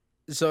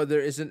 So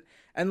there isn't,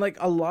 and like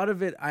a lot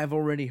of it I've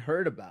already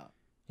heard about.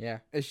 Yeah.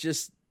 It's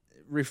just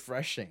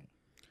refreshing.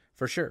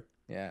 For sure.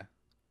 Yeah.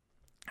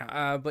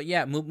 But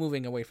yeah,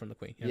 moving away from the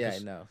Queen. Yeah, I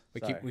know.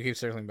 We keep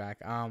circling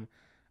back.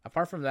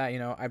 Apart from that,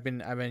 I've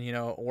been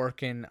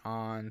working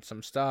on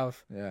some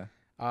stuff.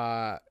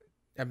 Yeah.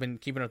 I've been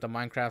keeping up the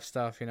Minecraft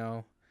stuff.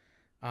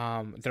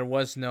 There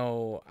was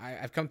no.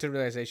 I've come to the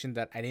realization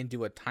that I didn't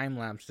do a time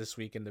lapse this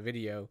week in the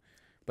video,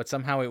 but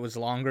somehow it was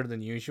longer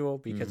than usual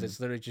because it's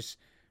literally just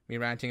me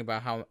ranting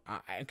about how.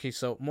 Okay,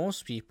 so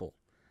most people,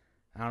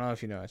 I don't know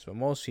if you know this, but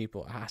most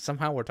people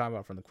somehow we're talking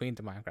about from the Queen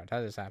to Minecraft. How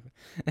did this happen?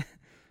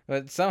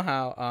 But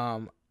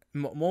somehow,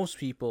 most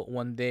people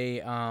when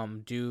they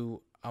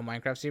do a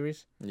Minecraft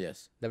series,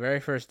 yes, the very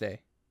first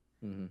day,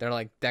 they're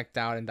like decked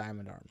out in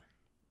diamond armor.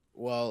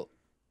 Well,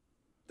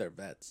 they're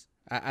vets.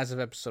 As of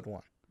episode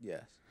 1.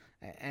 Yes.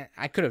 And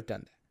I could have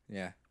done that.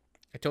 Yeah.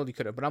 I totally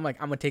could have. But I'm like,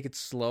 I'm going to take it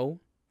slow.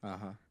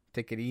 Uh-huh.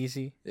 Take it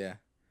easy. Yeah.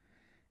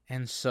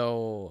 And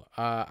so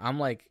I'm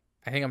like,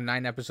 I think I'm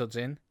 9 episodes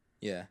in.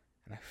 Yeah.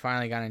 And I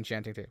finally got an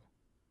enchanting table.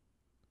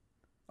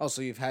 Oh,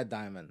 so you've had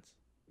diamonds.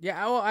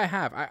 Yeah, well, I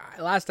have.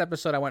 Last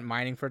episode, I went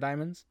mining for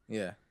diamonds.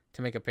 Yeah.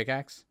 To make a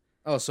pickaxe.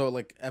 Oh, so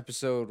like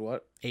episode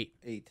what? 8.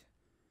 8.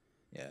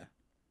 Yeah.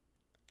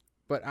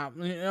 But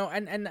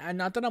and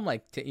not that I'm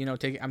like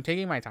I'm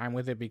taking my time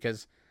with it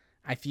because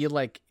I feel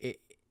like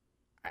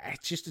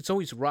it's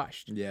always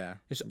rushed. Yeah.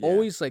 There's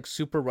always like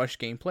super rushed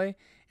gameplay,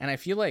 and I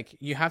feel like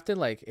you have to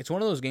like it's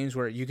one of those games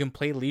where you can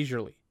play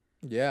leisurely.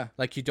 Yeah.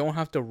 Like you don't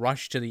have to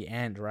rush to the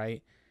end,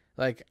 right?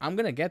 Like I'm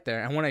gonna get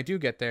there, and when I do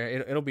get there,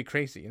 it'll be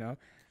crazy,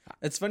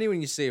 It's funny when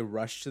you say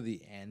rush to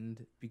the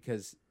end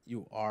because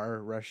you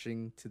are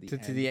rushing to the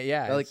end. To the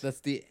like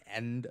that's the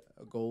end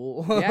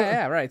goal.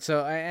 yeah, right.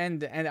 So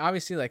and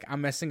obviously like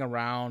I'm messing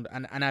around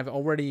and I've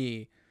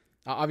already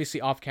obviously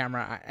off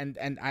camera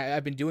and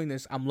I've been doing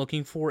this. I'm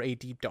looking for a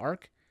deep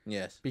dark.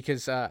 Yes.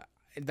 Because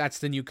that's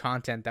the new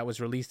content that was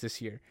released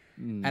this year,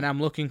 and I'm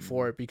looking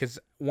for it because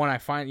when I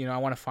find I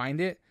want to find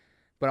it,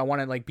 but I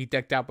want to like be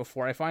decked out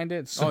before I find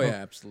it. So, oh yeah,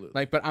 absolutely.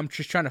 Like, but I'm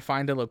just trying to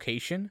find a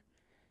location.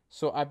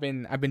 So I've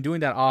been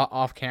doing that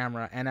off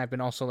camera, and I've been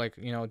also like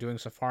doing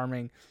some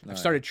farming. I've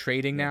started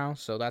trading now,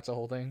 so that's a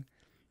whole thing.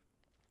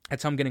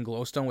 That's how I'm getting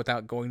glowstone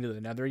without going to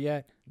the Nether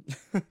yet,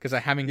 because I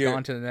haven't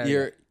gone to the Nether.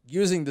 You're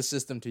using the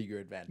system to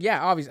your advantage.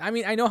 Yeah, obviously. I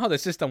mean, I know how the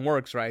system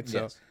works, right?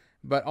 So, yes.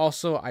 But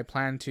also, I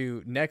plan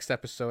to next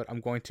episode. I'm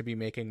going to be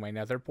making my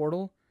Nether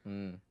portal.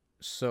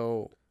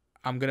 So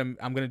I'm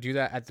gonna do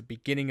that at the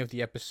beginning of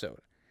the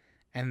episode,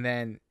 and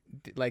then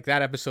like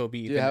that episode will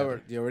be.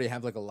 Do you already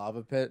have like a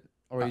lava pit?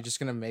 Or are you just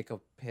gonna make a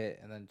pit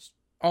and then just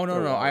Oh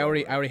no! I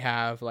already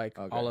have like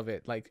all of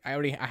it. Like I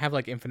have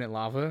like infinite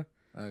lava.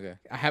 Okay.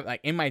 I have like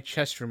in my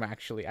chest room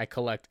actually. I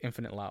collect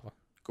infinite lava.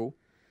 Cool.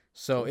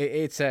 So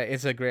it's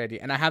a great idea,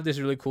 and I have this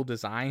really cool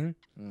design.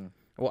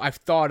 Well, I've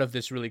thought of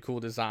this really cool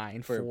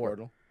design for your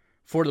portal.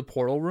 For the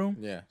portal room.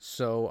 Yeah.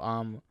 So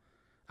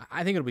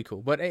I think it'll be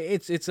cool, but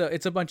it's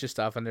a bunch of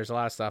stuff, and there's a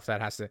lot of stuff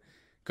that has to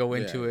go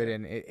into it,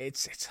 and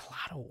it's a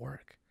lot of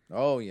work.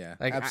 Oh yeah,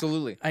 like,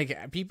 absolutely.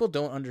 Like people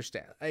don't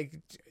understand. Like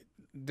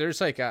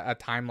there's like a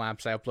time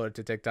lapse I uploaded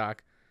to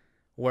TikTok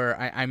where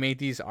I made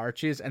these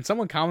arches, and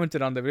someone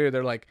commented on the video.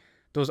 They're like,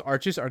 "Those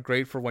arches are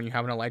great for when you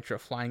have an Elytra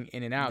flying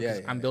in and out."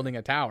 Because I'm building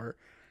a tower,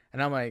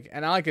 and I'm like,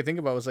 and all I could think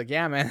about was like,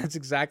 "Yeah, man, that's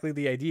exactly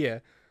the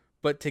idea."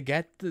 But to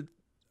get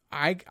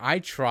I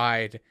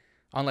tried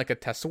on like a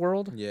test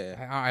world.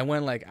 Yeah. I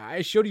went like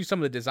I showed you some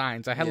of the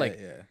designs. I had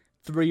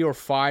 3 or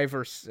 5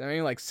 or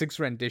like 6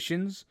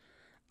 renditions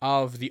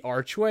of the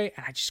archway,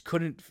 and I just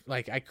couldn't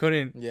I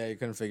couldn't. Yeah, you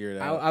couldn't figure it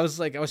out. I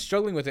was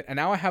struggling with it, and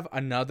now I have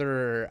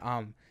another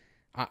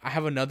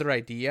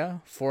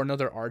idea for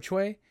another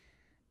archway,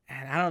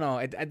 and I don't know,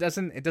 it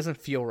doesn't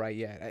feel right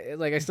yet.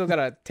 I still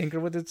gotta tinker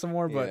with it some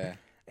more, but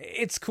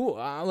it's cool.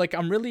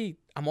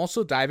 I'm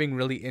also diving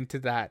really into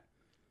that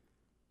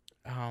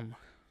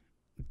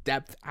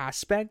depth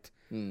aspect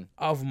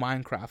of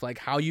Minecraft, like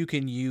how you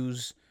can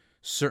use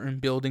certain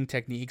building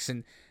techniques,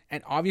 and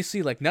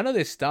obviously like none of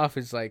this stuff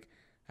is like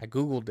I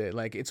googled it.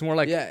 Like it's more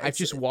like I've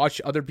just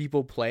watched other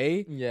people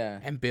play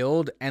and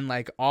build, and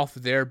like off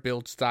their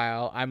build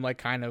style I'm like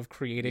kind of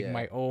creating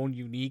my own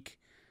unique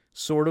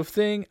sort of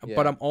thing,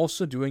 but I'm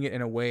also doing it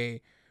in a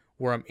way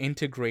where I'm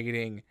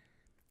integrating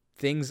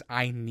things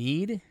I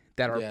need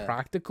that are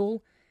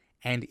practical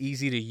and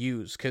easy to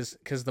use,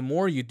 because the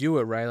more you do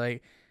it, right,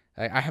 like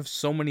I have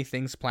so many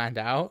things planned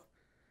out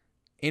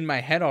in my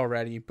head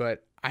already,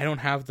 but I don't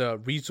have the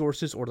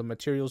resources or the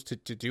materials to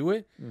do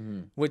it,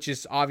 which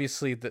is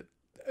obviously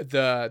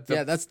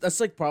that's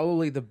like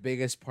probably the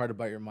biggest part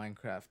about your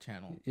Minecraft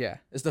channel. Yeah,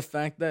 is the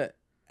fact that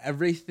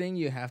everything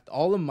you have to,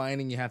 all the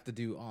mining you have to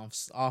do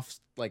off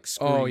like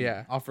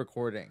screen, off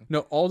recording.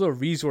 No, all the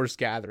resource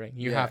gathering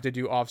you have to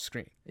do off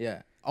screen.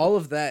 Yeah, all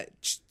of that,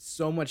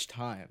 so much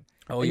time.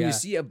 And you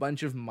see a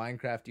bunch of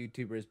Minecraft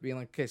YouTubers being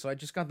like, okay, so I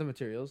just got the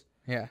materials.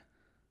 Yeah.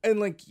 And,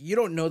 like, you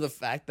don't know the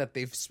fact that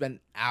they've spent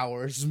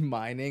hours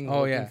mining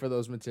looking for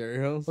those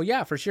materials. Well,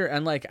 yeah, for sure.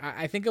 And, like,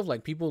 I think of,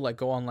 like, people, like,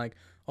 go on, like,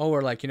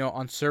 or, like, you know,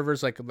 on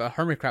servers, like, the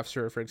Hermitcraft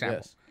server, for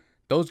example. Yes.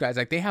 Those guys,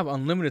 like, they have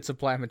unlimited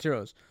supply of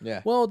materials.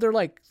 Yeah. Well, they're,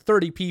 like,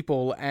 30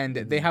 people, and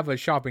they have a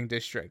shopping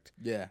district.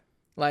 Yeah.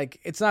 Like,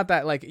 it's not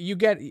that, like, you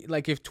get,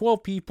 like, if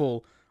 12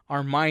 people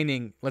are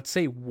mining, let's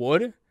say,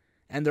 wood,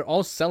 and they're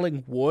all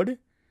selling wood,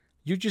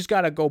 you just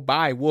got to go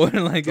buy wood.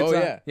 Like,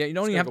 it's you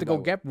don't even have to go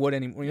get wood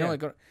anymore. You know,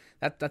 like,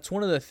 that's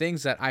one of the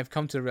things that I've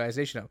come to the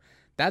realization of.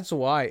 That's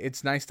why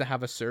it's nice to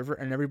have a server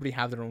and everybody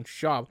have their own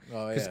shop,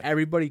 because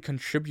everybody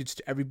contributes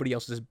to everybody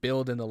else's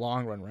build in the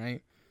long run,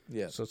 right?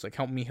 Yeah. So it's like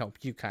help me help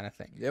you kind of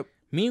thing. Yep.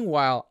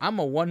 Meanwhile, I'm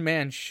a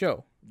one-man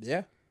show.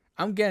 Yeah.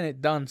 I'm getting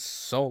it done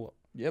solo.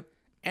 Yep.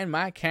 And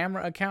my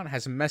camera account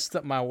has messed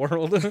up my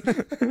world.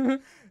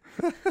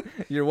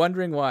 You're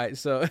wondering why.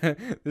 So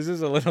this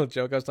is a little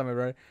joke I was telling my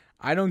brother.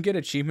 I don't get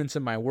achievements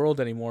in my world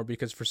anymore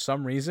because for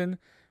some reason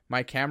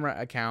my camera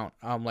account,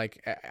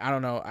 like I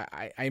don't know,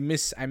 I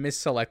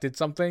misselected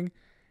something,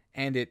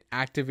 and it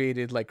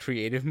activated like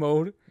creative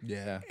mode.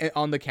 Yeah.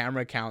 On the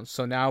camera account.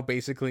 So now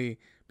basically,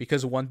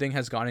 because one thing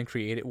has gone in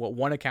creative,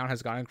 one account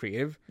has gone in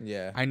creative.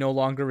 Yeah. I no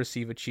longer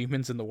receive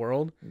achievements in the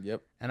world.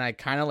 Yep. And I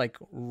kind of like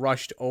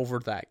rushed over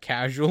that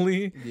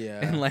casually.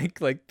 Yeah. And like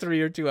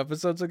 3 or 2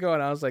 episodes ago,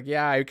 and I was like,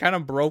 yeah, I kind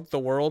of broke the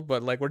world,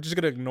 but like we're just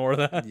gonna ignore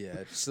that.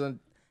 Yeah. So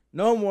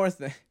no more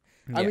thing.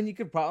 Yeah. I mean, you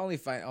could probably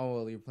find. Oh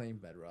well, you're playing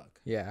Bedrock.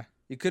 Yeah.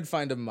 You could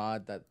find a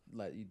mod that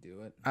let you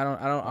do it. I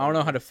don't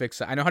know how to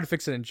fix it. I know how to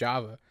fix it in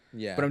Java.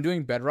 Yeah. But I'm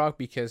doing Bedrock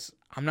because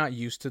I'm not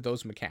used to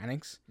those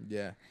mechanics.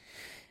 Yeah.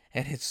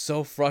 And it's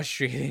so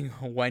frustrating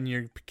when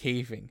you're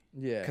caving.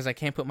 Yeah. Because I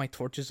can't put my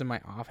torches in my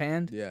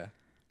offhand. Yeah.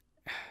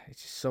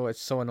 It's so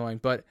annoying.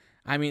 But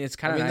I mean, it's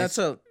kind of nice.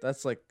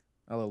 That's like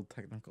a little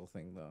technical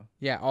thing though.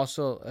 Yeah.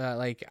 Also,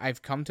 like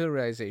I've come to the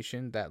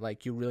realization that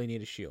like you really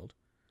need a shield.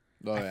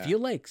 Oh, I feel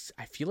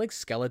like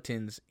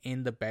skeletons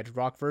in the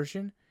Bedrock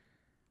version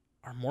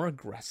are more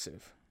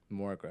aggressive.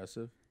 More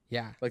aggressive?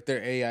 Yeah. Like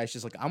their AI is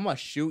just like, I'm gonna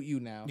shoot you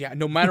now. Yeah.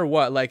 No matter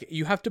what, like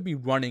you have to be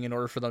running in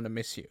order for them to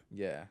miss you.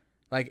 Yeah.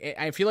 Like,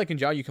 I feel like in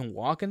Java you can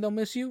walk and they'll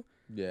miss you.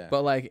 Yeah.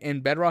 But, like,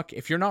 in Bedrock,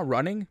 if you're not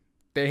running,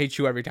 they hate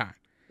you every time.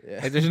 Yeah.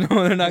 Like, there's no,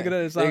 they're not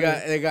going to...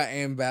 They got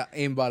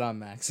aimbot on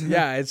max.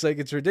 Yeah, it's like,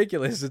 it's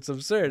ridiculous. It's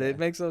absurd. Yeah. It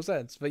makes no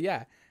sense. But,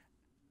 yeah.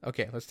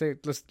 Okay, let's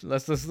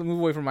move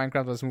away from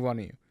Minecraft. Let's move on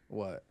to you.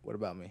 What? What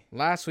about me?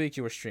 Last week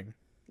you were streaming.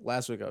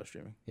 Last week I was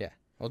streaming. Yeah.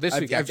 Well, this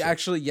week... I've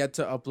actually yet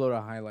to upload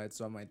a highlight,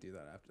 so I might do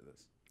that after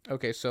this.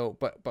 Okay, so,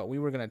 but we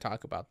were going to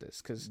talk about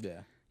this, because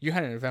you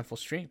had an eventful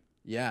stream.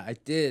 Yeah, I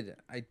did.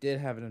 I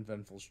did have an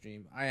eventful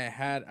stream.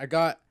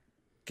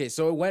 Okay,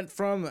 so it went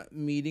from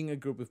meeting a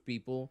group of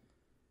people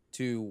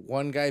to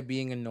one guy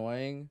being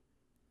annoying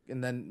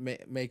and then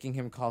making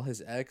him call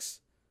his ex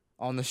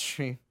on the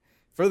stream.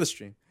 For the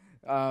stream.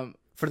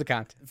 For the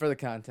content. For the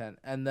content.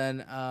 And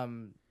then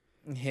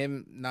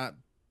him not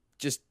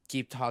just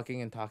keep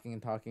talking and talking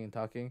and talking and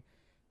talking,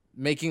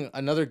 making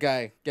another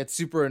guy get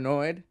super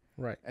annoyed.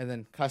 Right. And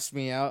then cuss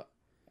me out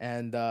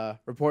and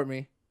report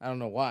me. I don't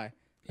know why.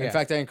 Yeah. In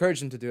fact, I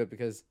encouraged him to do it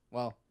because,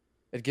 well,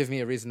 it gives me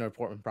a reason to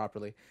report him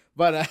properly.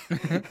 But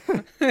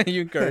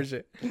you encourage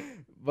it.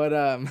 But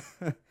I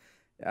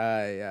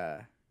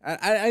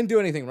didn't do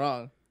anything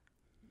wrong.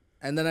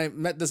 And then I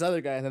met this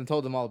other guy and then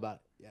told him all about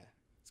it. Yeah,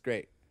 it's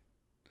great.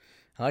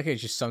 I like how you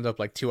just summed up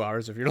like 2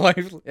 hours of your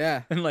life.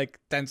 Yeah, in like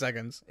 10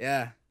 seconds.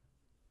 Yeah.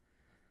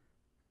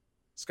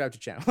 Subscribe to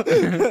the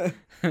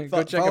channel.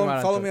 Go check him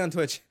out. Follow me on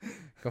Twitch.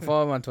 Go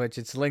follow him on Twitch.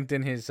 It's linked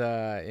in his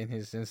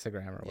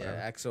Instagram or whatever.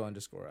 Yeah,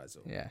 @XO_Azo.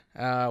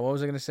 Yeah. What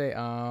was I gonna say?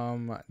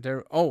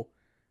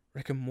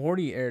 Rick and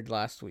Morty aired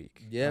last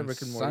week. Yeah,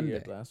 Rick and Morty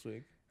aired last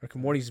week. Rick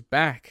and Morty's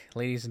back,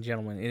 ladies and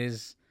gentlemen. It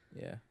is.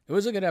 Yeah. It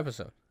was a good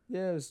episode.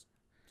 Yeah, it's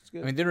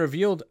good. I mean, they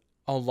revealed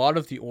a lot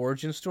of the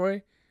origin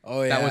story.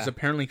 Oh yeah. That was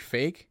apparently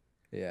fake.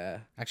 Yeah.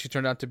 Actually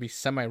turned out to be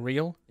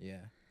semi-real.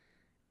 Yeah.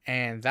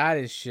 And that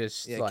is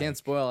just can't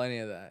spoil any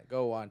of that.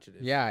 Go watch it.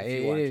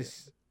 It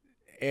is.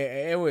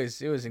 It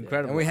was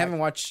incredible. And we haven't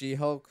watched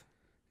She-Hulk.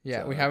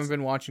 Yeah, so we haven't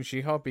been watching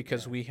She-Hulk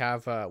because we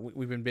have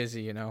we've been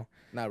busy, you know.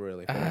 Not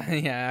really.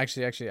 Yeah,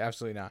 actually,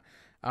 absolutely not.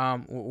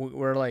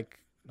 We're like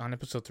on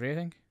episode 3, I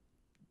think.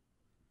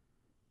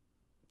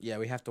 Yeah,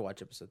 we have to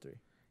watch episode 3.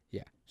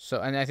 Yeah.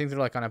 So, and I think they're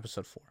like on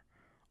episode 4.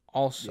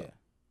 Also,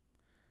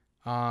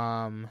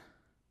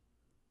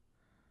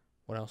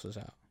 what else is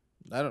out?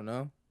 I don't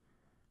know.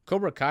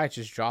 Cobra Kai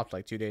just dropped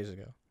like 2 days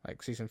ago,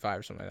 like season 5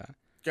 or something like that.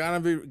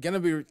 Gonna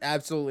be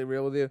absolutely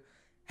real with you.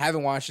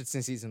 Haven't watched it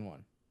since season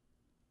 1.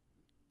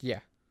 Yeah.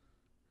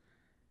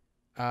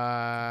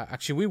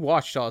 Actually, we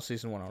watched all of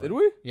season 1 already. Did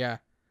we? Yeah.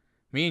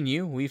 Me and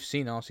you, we've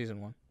seen all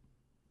season 1.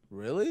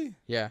 Really?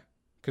 Yeah.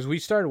 Because we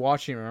started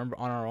watching, remember,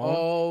 on our own.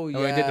 Oh, yeah.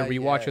 And we did the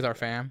rewatch with our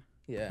fam.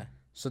 Yeah.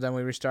 So then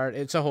we restarted.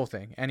 It's a whole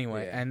thing.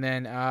 Anyway, and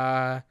then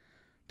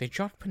they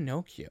dropped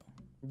Pinocchio.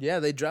 Yeah,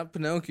 they dropped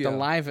Pinocchio. The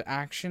live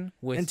action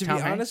with And to Tom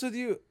be Hanks. honest with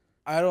you,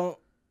 I don't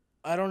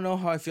know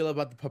how I feel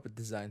about the puppet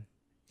design.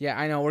 Yeah,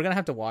 I know. We're gonna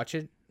have to watch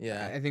it.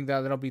 Yeah. I think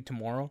that'll be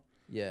tomorrow.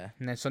 Yeah.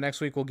 And then so next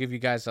week we'll give you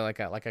guys a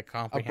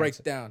comprehensive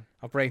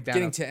A breakdown.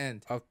 Beginning to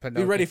end. Of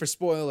Pinocchio. Be ready for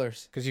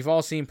spoilers. Because you've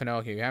all seen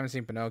Pinocchio. If you haven't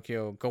seen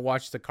Pinocchio, go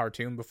watch the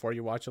cartoon before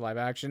you watch the live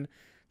action.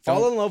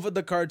 Fall in love with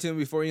the cartoon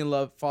before you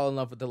fall in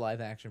love with the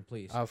live action,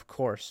 please. Of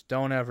course.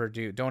 Don't ever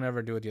do it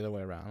the other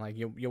way around. Like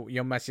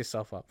you'll mess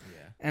yourself up.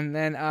 Yeah. And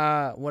then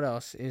what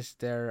else is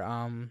there?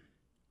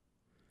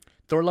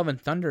 Thor: Love and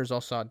Thunder is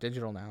also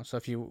digital now. So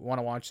if you want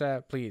to watch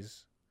that,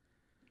 please.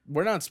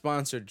 We're not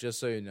sponsored, just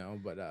so you know,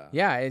 but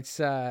yeah, it's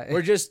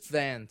we're just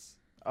fans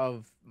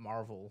of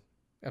Marvel.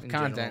 Of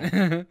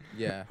content.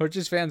 Yeah. We're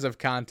just fans of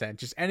content.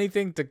 Just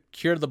anything to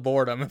cure the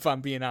boredom, if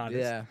I'm being honest.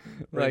 Yeah.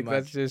 Like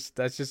that's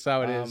just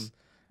how it is.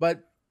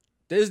 But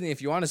Disney,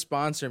 if you want to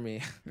sponsor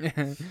me,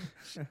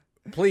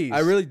 please. I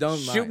really don't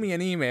shoot mind. me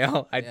an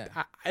email.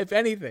 If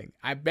anything,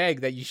 I beg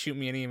that you shoot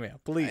me an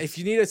email, please. If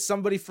you need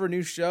somebody for a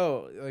new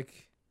show,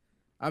 like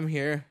I'm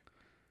here.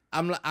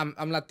 I'm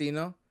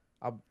Latino.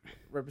 I'll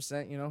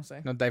represent, you know what I'm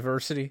saying? No,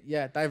 diversity.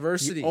 Yeah,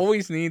 diversity. You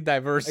always need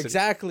diversity.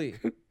 Exactly.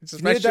 It's you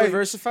need to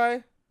diversify,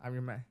 I'm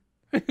your man.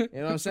 You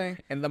know what I'm saying?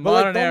 In the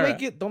modern era.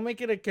 Don't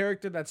make it a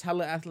character that's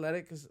hella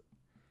athletic, because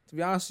to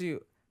be honest with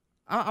you,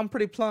 I'm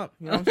pretty plump.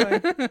 You know what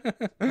I'm saying?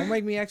 Don't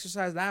make me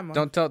exercise that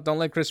much. Don't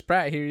let Chris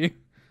Pratt hear you.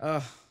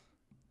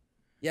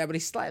 Yeah, but he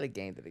slightly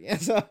gained it again.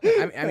 So.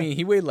 I mean,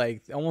 he weighed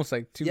like almost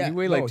like two. Yeah, he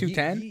weighed like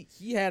 210.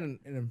 He had an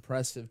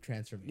impressive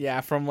transformation.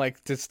 Yeah, from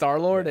like to Star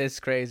Lord, it's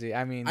crazy.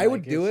 I mean, I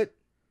would do it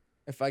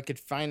if I could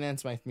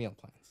finance my meal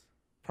plans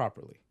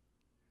properly,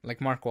 like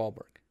Mark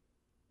Wahlberg.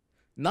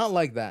 Not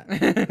like that.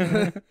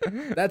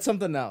 That's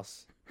something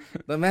else.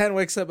 The man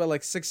wakes up at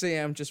like 6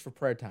 a.m. just for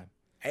prayer time.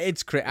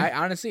 It's crazy.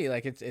 I honestly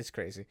it's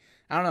crazy.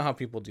 I don't know how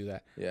people do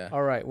that. Yeah.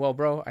 All right. Well,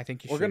 bro, I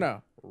think we're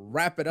gonna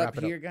wrap it up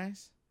here,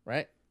 guys.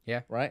 Right?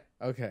 Yeah. Right?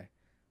 Okay.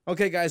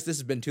 Okay, guys, this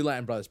has been Two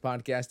Latin Brothers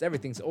Podcast.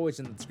 Everything's always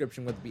in the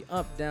description, whether it be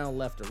up, down,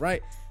 left, or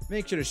right.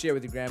 Make sure to share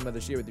with your grandmother,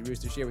 share with your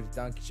rooster, share with your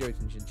donkey, share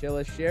with your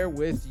chinchilla, share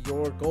with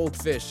your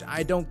goldfish.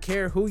 I don't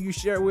care who you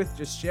share with,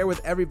 just share with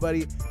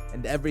everybody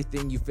and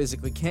everything you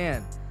physically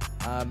can.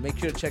 Make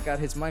sure to check out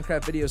his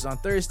Minecraft videos on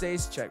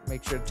Thursdays.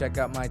 Make sure to check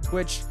out my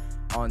Twitch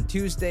on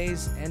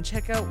Tuesdays, and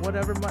check out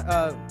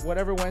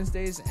whatever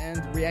Wednesdays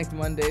and React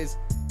Mondays,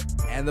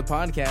 and the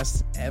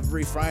podcast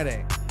every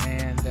Friday,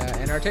 and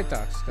our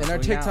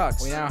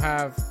TikToks. We now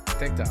have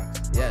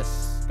TikToks.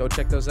 Yes, go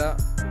check those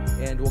out,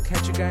 and we'll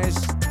catch you guys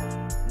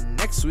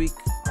next week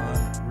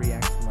on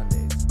React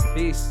Mondays.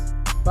 Peace.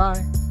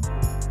 Bye.